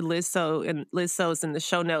Liz So and Liz So's in the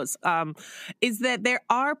show notes, is that there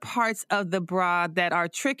are parts of the bra that are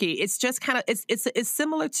tricky. It's just kind of, it's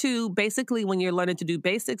similar to basically when you're learning to do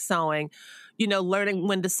basic sewing, learning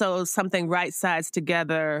when to sew something right sides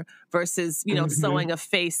together versus, sewing a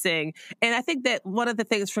facing. And I think that one of the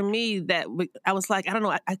things for me that I was like, I don't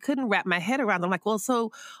know, I couldn't wrap my head around. I'm like, well,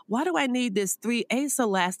 so why do I need this 3/8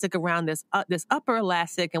 elastic around this upper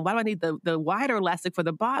elastic? And why do I need the wider elastic for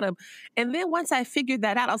the bottom? And then once I figured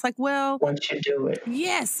that out, I was like, well, once you do it.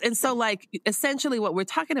 Yes. And so like, essentially what we're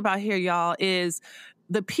talking about here, y'all, is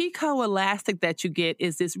the Picot elastic that you get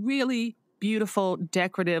is this really beautiful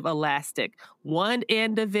decorative elastic. One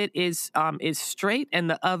end of it is straight and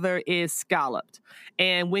the other is scalloped.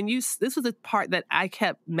 And when this was the part that I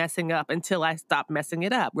kept messing up until I stopped messing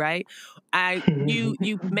it up, right? You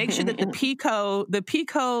make sure that the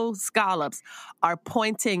Picot scallops are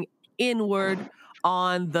pointing inward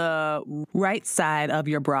on the right side of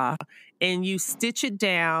your bra, and you stitch it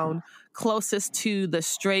down closest to the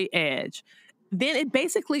straight edge. Then it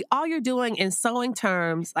basically, all you're doing in sewing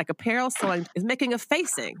terms, like apparel sewing, is making a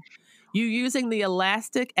facing. You're using the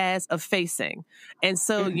elastic as a facing. And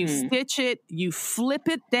so you stitch it, you flip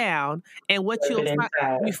it down, and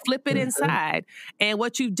you flip it inside. And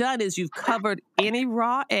what you've done is you've covered any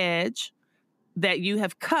raw edge that you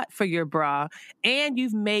have cut for your bra, and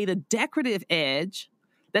you've made a decorative edge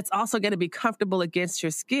that's also going to be comfortable against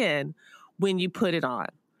your skin when you put it on.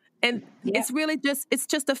 And it's really it's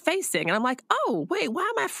just a facing. And I'm like, oh, wait, why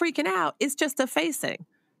am I freaking out? It's just a facing,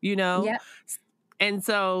 Yep. And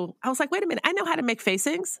so I was like, wait a minute, I know how to make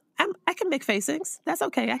facings. I can make facings. That's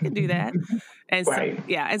okay. I can do that. And right.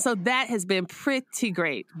 So, and so that has been pretty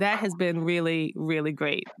great. That has been really, really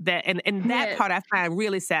great. And that part I find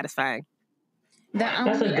really satisfying.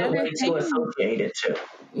 That's a good way to associate it too.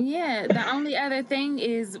 Yeah. The only other thing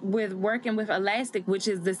is with working with elastic, which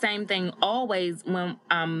is the same thing always when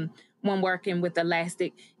working with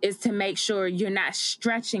elastic, is to make sure you're not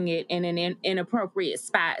stretching it in an inappropriate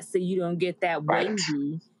spot so you don't get that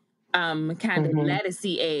wavy kind of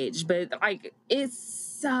lettucey edge. But like, it's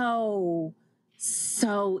so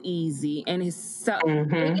easy, and it's so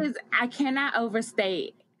it is. I cannot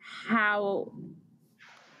overstate how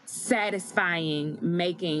satisfying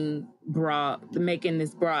making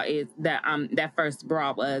this bra is that first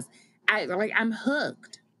bra was. I'm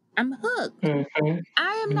hooked. I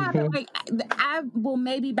am not like, I will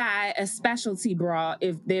maybe buy a specialty bra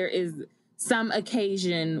if there is some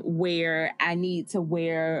occasion where I need to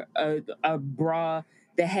wear a bra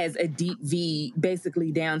that has a deep V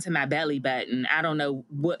basically down to my belly button. I don't know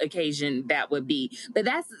what occasion that would be, but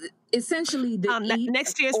that's essentially the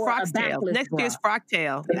next year's frocktail. Next year's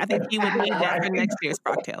frocktail. I think you would need that for next year's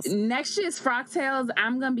frocktails. Next year's frocktails,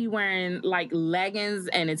 I'm gonna be wearing like leggings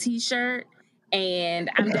and a t-shirt. And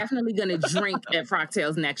I'm definitely going to drink at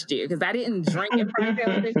Frocktails next year, because I didn't drink at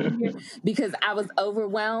Frocktails this year because I was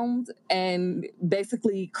overwhelmed and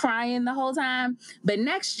basically crying the whole time. But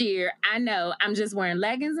next year, I know I'm just wearing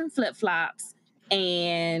leggings and flip-flops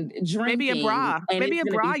and drinking. Maybe a bra. Maybe a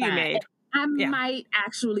bra you made. I might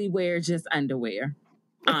actually wear just underwear,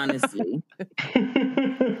 honestly.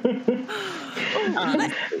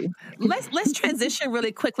 Let's transition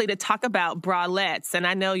really quickly to talk about bralettes. And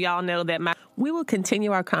I know y'all know that we will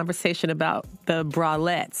continue our conversation about the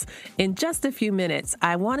bralettes in just a few minutes.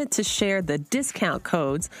 I wanted to share the discount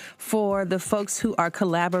codes for the folks who are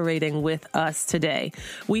collaborating with us today.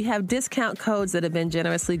 We have discount codes that have been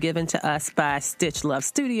generously given to us by Stitch Love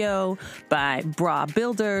Studio, by Bra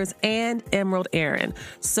Builders, and Emerald Erin.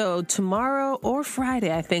 So tomorrow or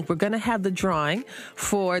Friday, I think we're going to have the drawing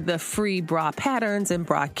for the free bra patterns and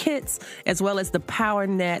bra kits, as well as the Power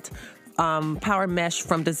Mesh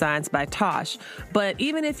from Designs by Tosh. But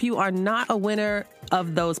even if you are not a winner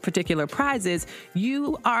of those particular prizes,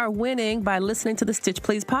 you are winning by listening to the Stitch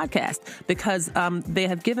Please podcast, because they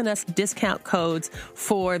have given us discount codes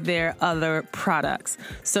for their other products.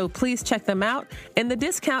 So please check them out. And the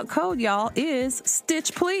discount code, y'all, is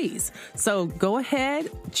Stitch Please. So go ahead,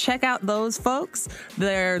 check out those folks.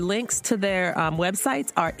 Their links to their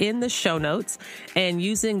websites are in the show notes. And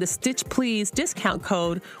using the Stitch Please discount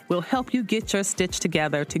code will help you get your stitch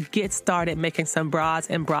together to get started making some bras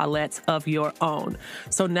and bralettes of your own.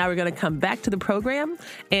 So now we're going to come back to the program,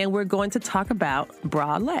 and we're going to talk about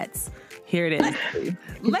bralettes. Here it is.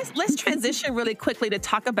 Let's transition really quickly to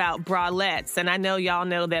talk about bralettes. And I know y'all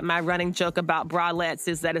know that my running joke about bralettes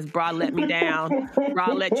is that it's bra let me down,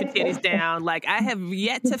 bra let your titties down. Like, I have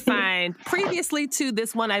yet to find, previously to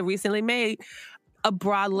this one I recently made, a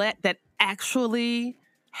bralette that actually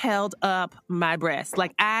held up my breasts.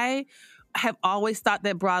 Like, I have always thought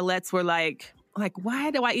that bralettes were like,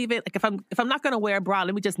 why do I even, like, if I'm not going to wear a bra,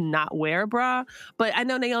 let me just not wear a bra. But I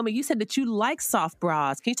know, Naomi, you said that you like soft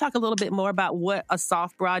bras. Can you talk a little bit more about what a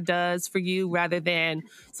soft bra does for you rather than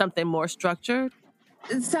something more structured?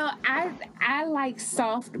 So I like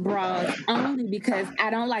soft bras only because I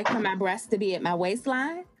don't like for my breasts to be at my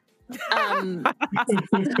waistline.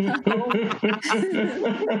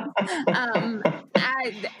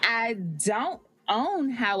 I don't own,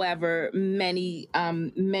 however, many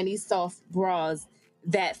soft bras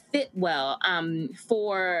that fit well.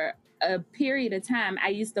 For a period of time, I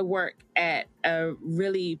used to work at a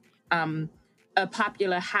really a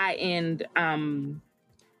popular high-end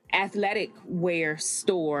athletic wear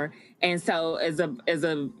store, and so as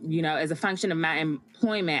a function of my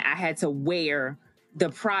employment, I had to wear the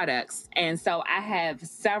products, and so I have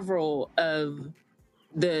several of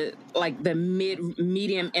the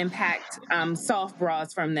medium impact soft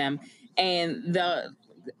bras from them, and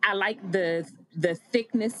I like the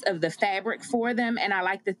thickness of the fabric for them, and I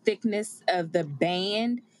like the thickness of the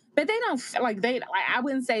band. But they don't I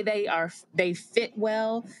wouldn't say they fit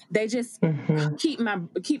well. They just keep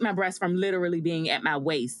my breasts from literally being at my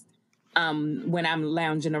waist when I'm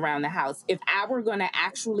lounging around the house. If I were going to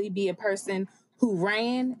actually be a person who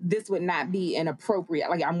ran, this would not be inappropriate.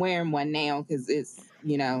 Like, I'm wearing one now because it's,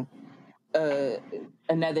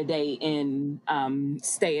 another day in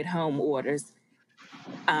stay-at-home orders.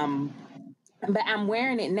 But I'm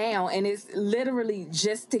wearing it now, and it's literally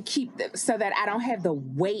just to keep so that I don't have the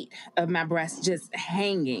weight of my breasts just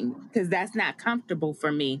hanging, because that's not comfortable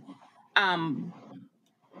for me.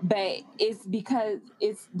 But it's because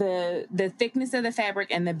it's the thickness of the fabric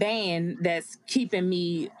and the band that's keeping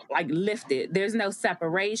me like lifted. There's no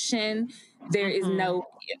separation. There is no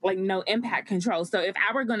impact control. So if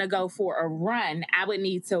I were going to go for a run, I would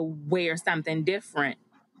need to wear something different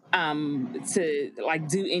to like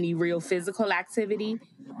do any real physical activity.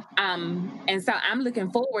 And so I'm looking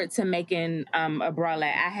forward to making a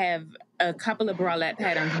bralette. I have a couple of bralette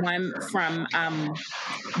patterns, one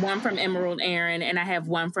from Emerald Erin, and I have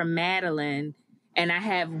one from Madeline, and I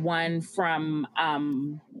have one from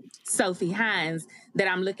Sophie Hines that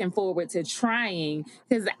I'm looking forward to trying,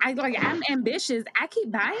 because I'm ambitious. I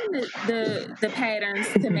keep buying the patterns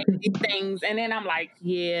to make these things, and then I'm like,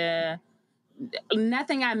 yeah,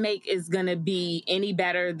 nothing I make is gonna be any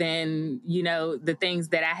better than the things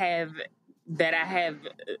that I have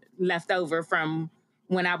left over from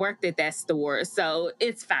when I worked at that store. So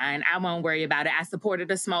it's fine. I won't worry about it. I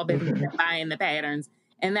supported a small business buying the patterns,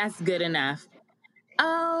 and that's good enough.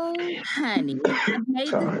 Oh, honey, I made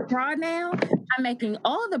this bra now. I'm making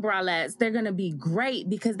all the bralettes. They're gonna be great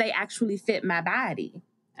because they actually fit my body.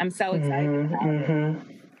 I'm so excited.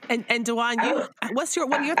 And Dewan, what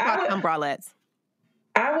are your thoughts on bralettes?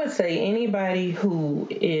 I would say anybody who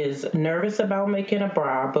is nervous about making a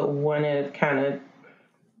bra but want to kind of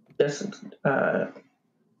just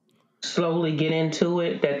slowly get into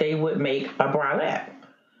it, that they would make a bralette.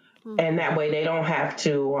 And that way they don't have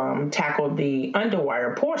to tackle the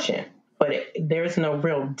underwire portion. But there's no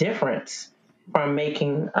real difference from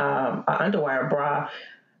making an underwire bra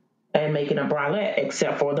and making a bralette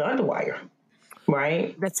except for the underwire.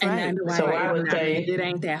 Right? That's right. So I would say it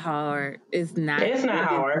ain't that hard. It's not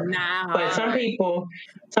hard. But some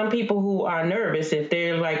people who are nervous, if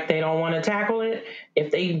they're like they don't want to tackle it,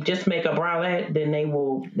 if they just make a bralette, then they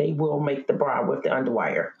will make the bra with the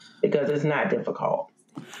underwire, because it's not difficult.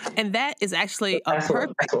 And that is actually that's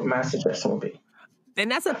what my suggestion would be. And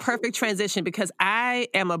that's a perfect transition, because I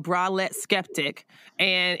am a bralette skeptic.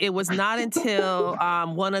 And it was not until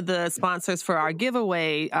one of the sponsors for our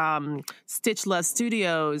giveaway, Stitch Love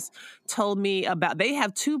Studios, told me about, they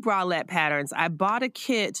have 2 bralette patterns. I bought a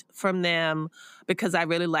kit from them because I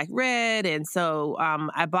really like red. And so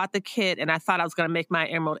I bought the kit, and I thought I was going to make my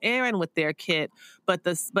Emerald Erin with their kit. But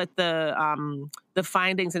the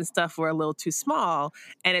findings and stuff were a little too small.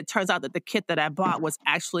 And it turns out that the kit that I bought was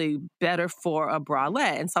actually better for a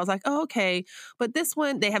bralette. And so I was like, oh, okay. But this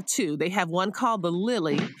one, they have 2. They have one called the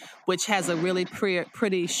Lily, which has a really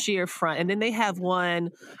pretty sheer front. And then they have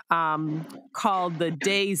one called the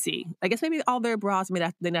Daisy. I guess maybe all their bras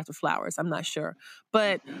are named after flowers. I'm not sure.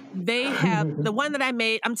 But they have, the one that I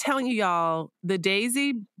made, I'm telling you, y'all, the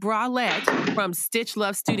Daisy bralette from Stitch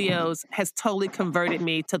Love Studios has totally converted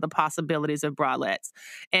me to the possibilities of bralettes.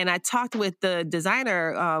 And I talked with the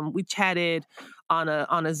designer. We chatted on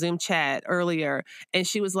a Zoom chat earlier, and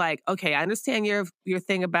she was like, "Okay, I understand your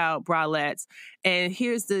thing about bralettes, and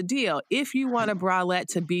here's the deal: if you want a bralette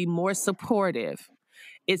to be more supportive,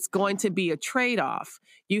 it's going to be a trade-off.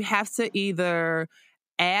 You have to either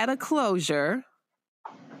add a closure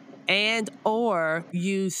and or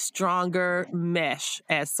use stronger mesh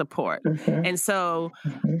as support." Mm-hmm. And so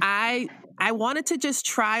Mm-hmm. I wanted to just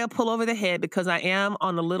try a pull over the head because I am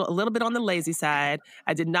on a little bit on the lazy side.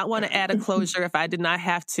 I did not want to add a closure if I did not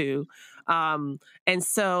have to. And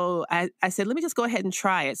so I said, let me just go ahead and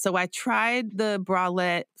try it. So I tried the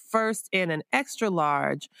bralette first in an extra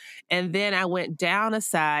large, and then I went down a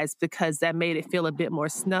size because that made it feel a bit more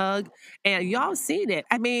snug. And y'all seen it.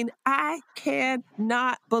 I mean, I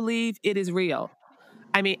cannot believe it is real.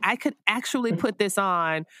 I mean, I could actually put this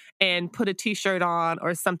on and put a t-shirt on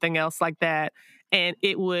or something else like that, and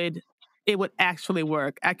it would actually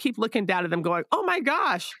work. I keep looking down at them going, oh my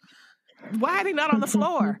gosh, why are they not on the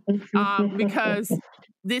floor? Because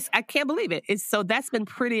I can't believe it. So that's been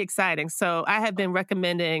pretty exciting. So I have been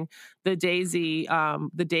recommending the Daisy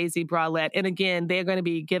bralette. And again, they're going to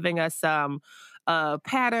be giving us a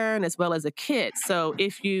pattern as well as a kit. So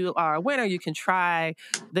if you are a winner, you can try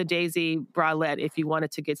the Daisy bralette if you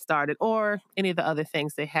wanted to get started, or any of the other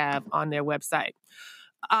things they have on their website.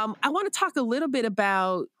 I want to talk a little bit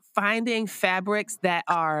about finding fabrics that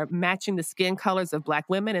are matching the skin colors of Black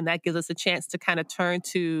women, and that gives us a chance to kind of turn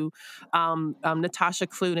to Natasha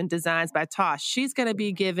Clute and Designs by Tosh. She's going to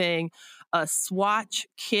be giving a swatch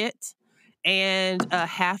kit and a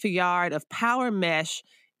half a yard of power mesh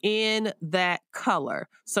in that color.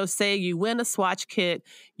 So say you win a swatch kit,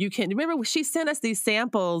 you can, remember she sent us these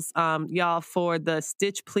samples, y'all, for the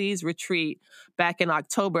Stitch Please retreat back in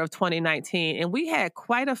October of 2019. And we had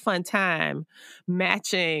quite a fun time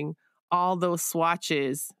matching all those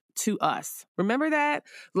swatches to us. Remember that?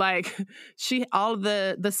 Like all of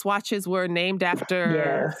the swatches were named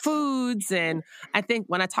after Yes. foods. And I think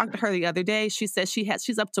when I talked to her the other day, she said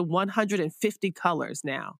she's up to 150 colors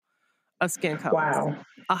now of skin colors. Wow.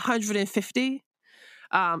 150.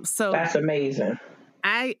 So that's amazing.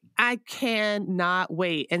 I cannot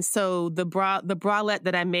wait. And so the bralette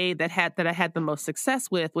that I made that I had the most success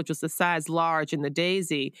with, which was the size large in the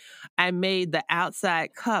Daisy, I made the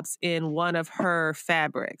outside cups in one of her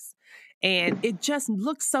fabrics. And it just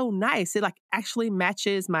looks so nice. It like actually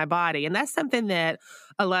matches my body. And that's something that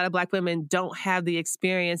a lot of Black women don't have the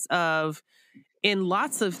experience of in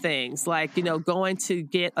lots of things, like, going to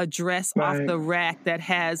get a dress off the rack that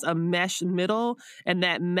has a mesh middle, and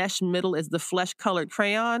that mesh middle is the flesh colored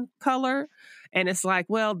crayon color. And it's like,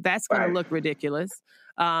 well, that's going to look ridiculous.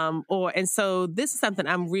 And so this is something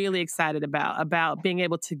I'm really excited about being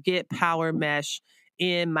able to get power mesh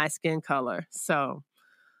in my skin color. So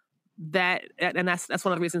that's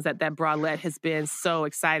one of the reasons that bralette has been so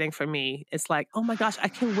exciting for me. It's like, oh my gosh, I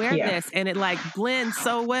can wear this, and it like blends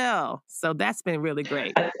so well. So that's been really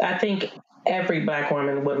great. I think every Black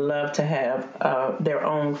woman would love to have their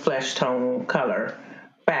own flesh tone color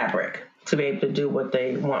fabric to be able to do what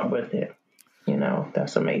they want with it.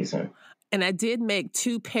 That's amazing. And I did make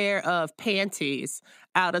 2 pair of panties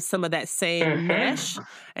out of some of that same mesh.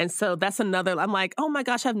 And so that's another, I'm like, oh my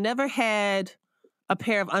gosh, I've never had a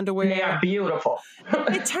pair of underwear. They are beautiful.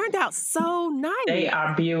 It turned out so nice. They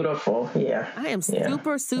are beautiful. Yeah. I am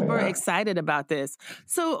super excited about this.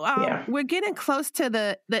 So we're getting close to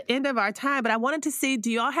the end of our time, but I wanted to see, do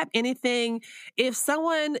y'all have anything, if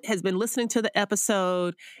someone has been listening to the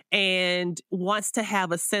episode and wants to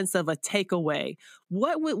have a sense of a takeaway,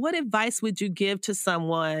 what advice would you give to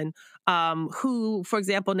someone who, for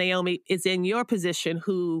example, Naomi, is in your position,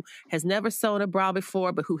 who has never sewn a bra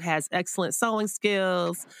before, but who has excellent sewing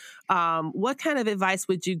skills? What kind of advice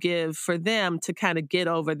would you give for them to kind of get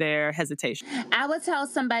over their hesitation? I would tell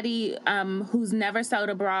somebody who's never sewed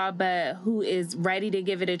a bra, but who is ready to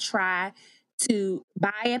give it a try, to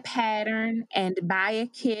buy a pattern and buy a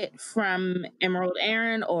kit from Emerald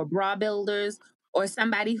Erin or Bra Builders, or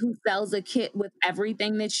somebody who sells a kit with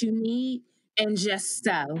everything that you need, and just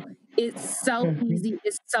sew. It's so easy.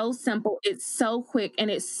 It's so simple. It's so quick,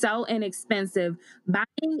 and it's so inexpensive.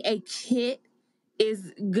 Buying a kit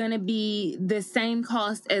is going to be the same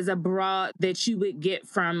cost as a bra that you would get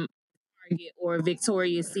from Target or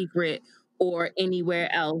Victoria's Secret or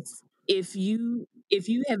anywhere else. If you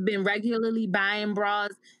have been regularly buying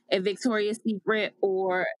bras at Victoria's Secret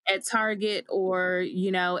or at Target or,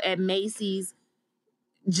 at Macy's,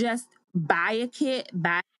 just buy a kit,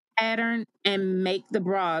 buy a pattern and make the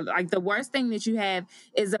bra. Like, the worst thing that you have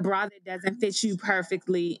is a bra that doesn't fit you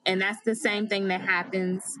perfectly. And that's the same thing that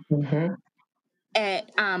happens Mm-hmm.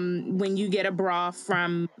 at when you get a bra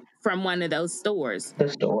from one of those stores. The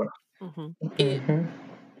store. Mm-hmm.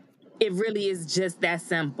 It really is just that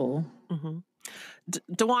simple. Mm-hmm.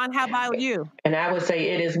 Dewan, how about you? And I would say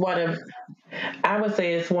it's one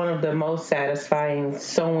of the most satisfying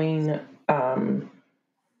sewing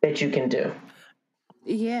that you can do.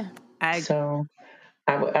 Yeah. So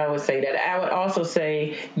I would say that. I would also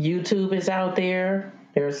say YouTube is out there.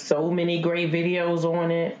 There's so many great videos on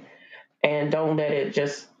it, and don't let it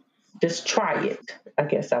just try it. I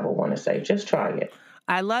guess I would want to say just try it.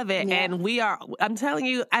 I love it. Yeah. And I'm telling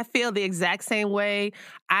you, I feel the exact same way.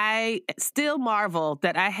 I still marvel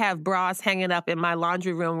that I have bras hanging up in my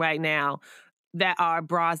laundry room right now that are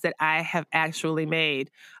bras that I have actually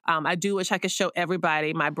made. I do wish I could show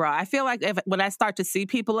everybody my bra. I feel like when I start to see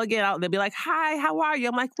people again, they'll be like, "Hi, how are you?"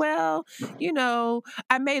 I'm like, "Well,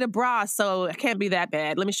 I made a bra, so it can't be that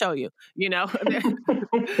bad. Let me show you."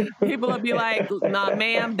 People will be like, "Nah,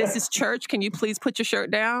 ma'am, this is church. Can you please put your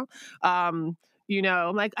shirt down?" I'm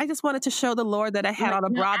like, I just wanted to show the Lord that I had on a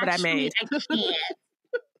bra that I made.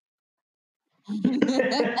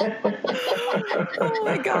 Oh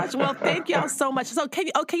my gosh. Well, thank y'all so much. So can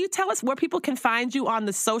you tell us where people can find you on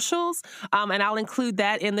the socials? And I'll include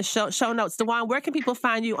that in the show notes. Dewan, where can people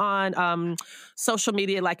find you on social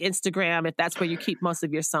media like Instagram, if that's where you keep most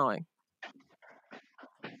of your sewing?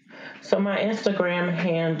 So my Instagram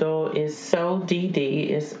handle is SewDD.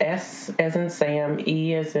 It's S as in Sam,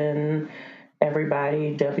 E as in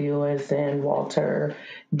everybody, W as in Walter,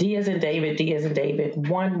 D as in David,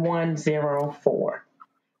 1104.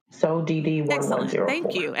 SewDD 1104.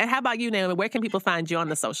 Thank you. And how about you, Naomi? Where can people find you on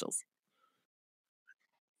the socials?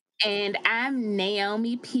 And I'm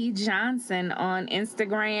Naomi P. Johnson on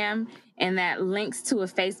Instagram, and that links to a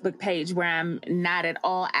Facebook page where I'm not at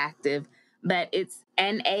all active, but it's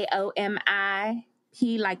NAOMI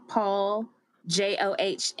P like Paul,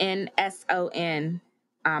 JOHNSON.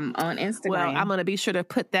 On Instagram. Well, I'm going to be sure to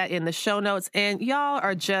put that in the show notes. And y'all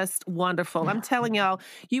are just wonderful. I'm telling y'all,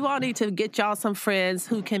 you all need to get y'all some friends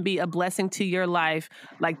who can be a blessing to your life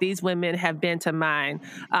like these women have been to mine.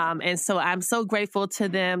 And so I'm so grateful to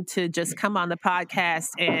them to just come on the podcast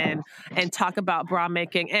and talk about bra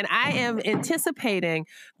making. And I am anticipating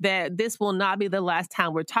that this will not be the last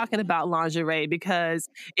time we're talking about lingerie, because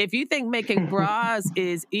if you think making bras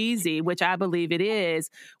is easy, which I believe it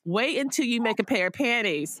is, wait until you make a pair of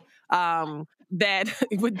panties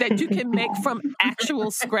that you can make from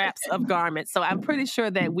actual scraps of garments. So I'm pretty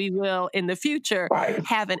sure that we will in the future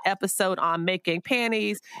have an episode on making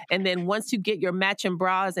panties. And then once you get your matching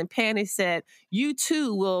bras and panties set, you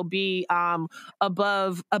too will be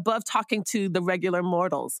above talking to the regular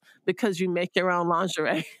mortals because you make your own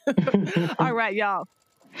lingerie. All right, y'all.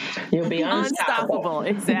 You'll be unstoppable.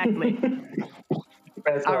 Exactly.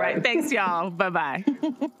 All right. Thanks, y'all. Bye-bye.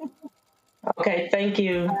 Okay, thank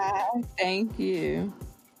you. Thank you.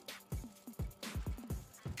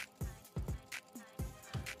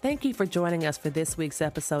 Thank you for joining us for this week's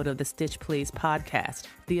episode of the Stitch Please podcast,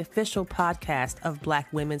 the official podcast of Black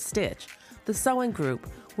Women Stitch, the sewing group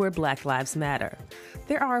where Black Lives Matter.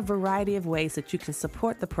 There are a variety of ways that you can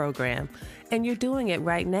support the program, and you're doing it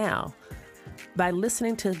right now. By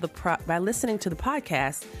listening to the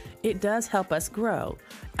podcast, it does help us grow.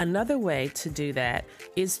 Another way to do that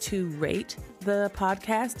is to rate the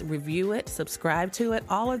podcast, review it, subscribe to it.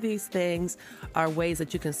 All of these things are ways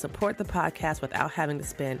that you can support the podcast without having to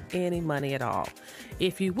spend any money at all.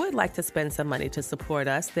 If you would like to spend some money to support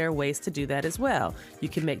us, there are ways to do that as well. You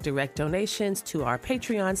can make direct donations to our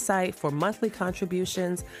Patreon site for monthly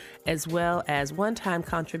contributions, as well as one-time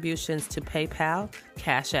contributions to PayPal,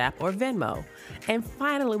 Cash App, or Venmo. And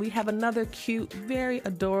finally, we have another cute, very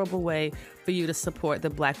adorable way for you to support the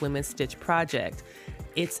Black Women Stitch project.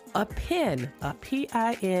 It's a pin, a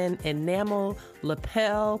PIN enamel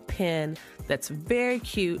lapel pin that's very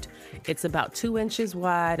cute. It's about 2 inches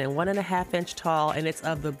wide and 1.5 inch tall, and it's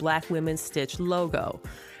of the Black Women Stitch logo.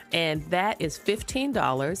 And that is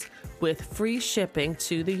 $15 with free shipping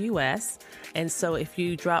to the U.S. And so if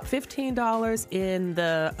you drop $15 in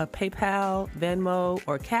the PayPal, Venmo,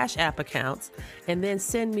 or Cash App accounts, and then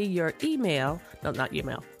send me your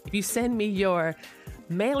if you send me your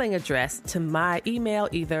mailing address to my email,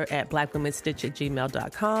 either at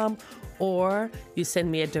blackwomenstitch@gmail.com, or you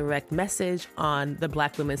send me a direct message on the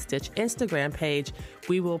Black Women Stitch Instagram page,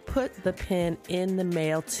 we will put the pin in the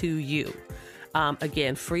mail to you.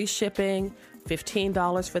 Again, free shipping,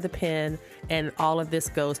 $15 for the pin, and all of this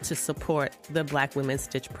goes to support the Black Women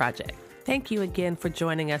Stitch project. Thank you again for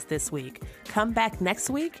joining us this week. Come back next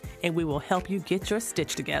week and we will help you get your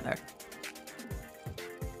stitch together.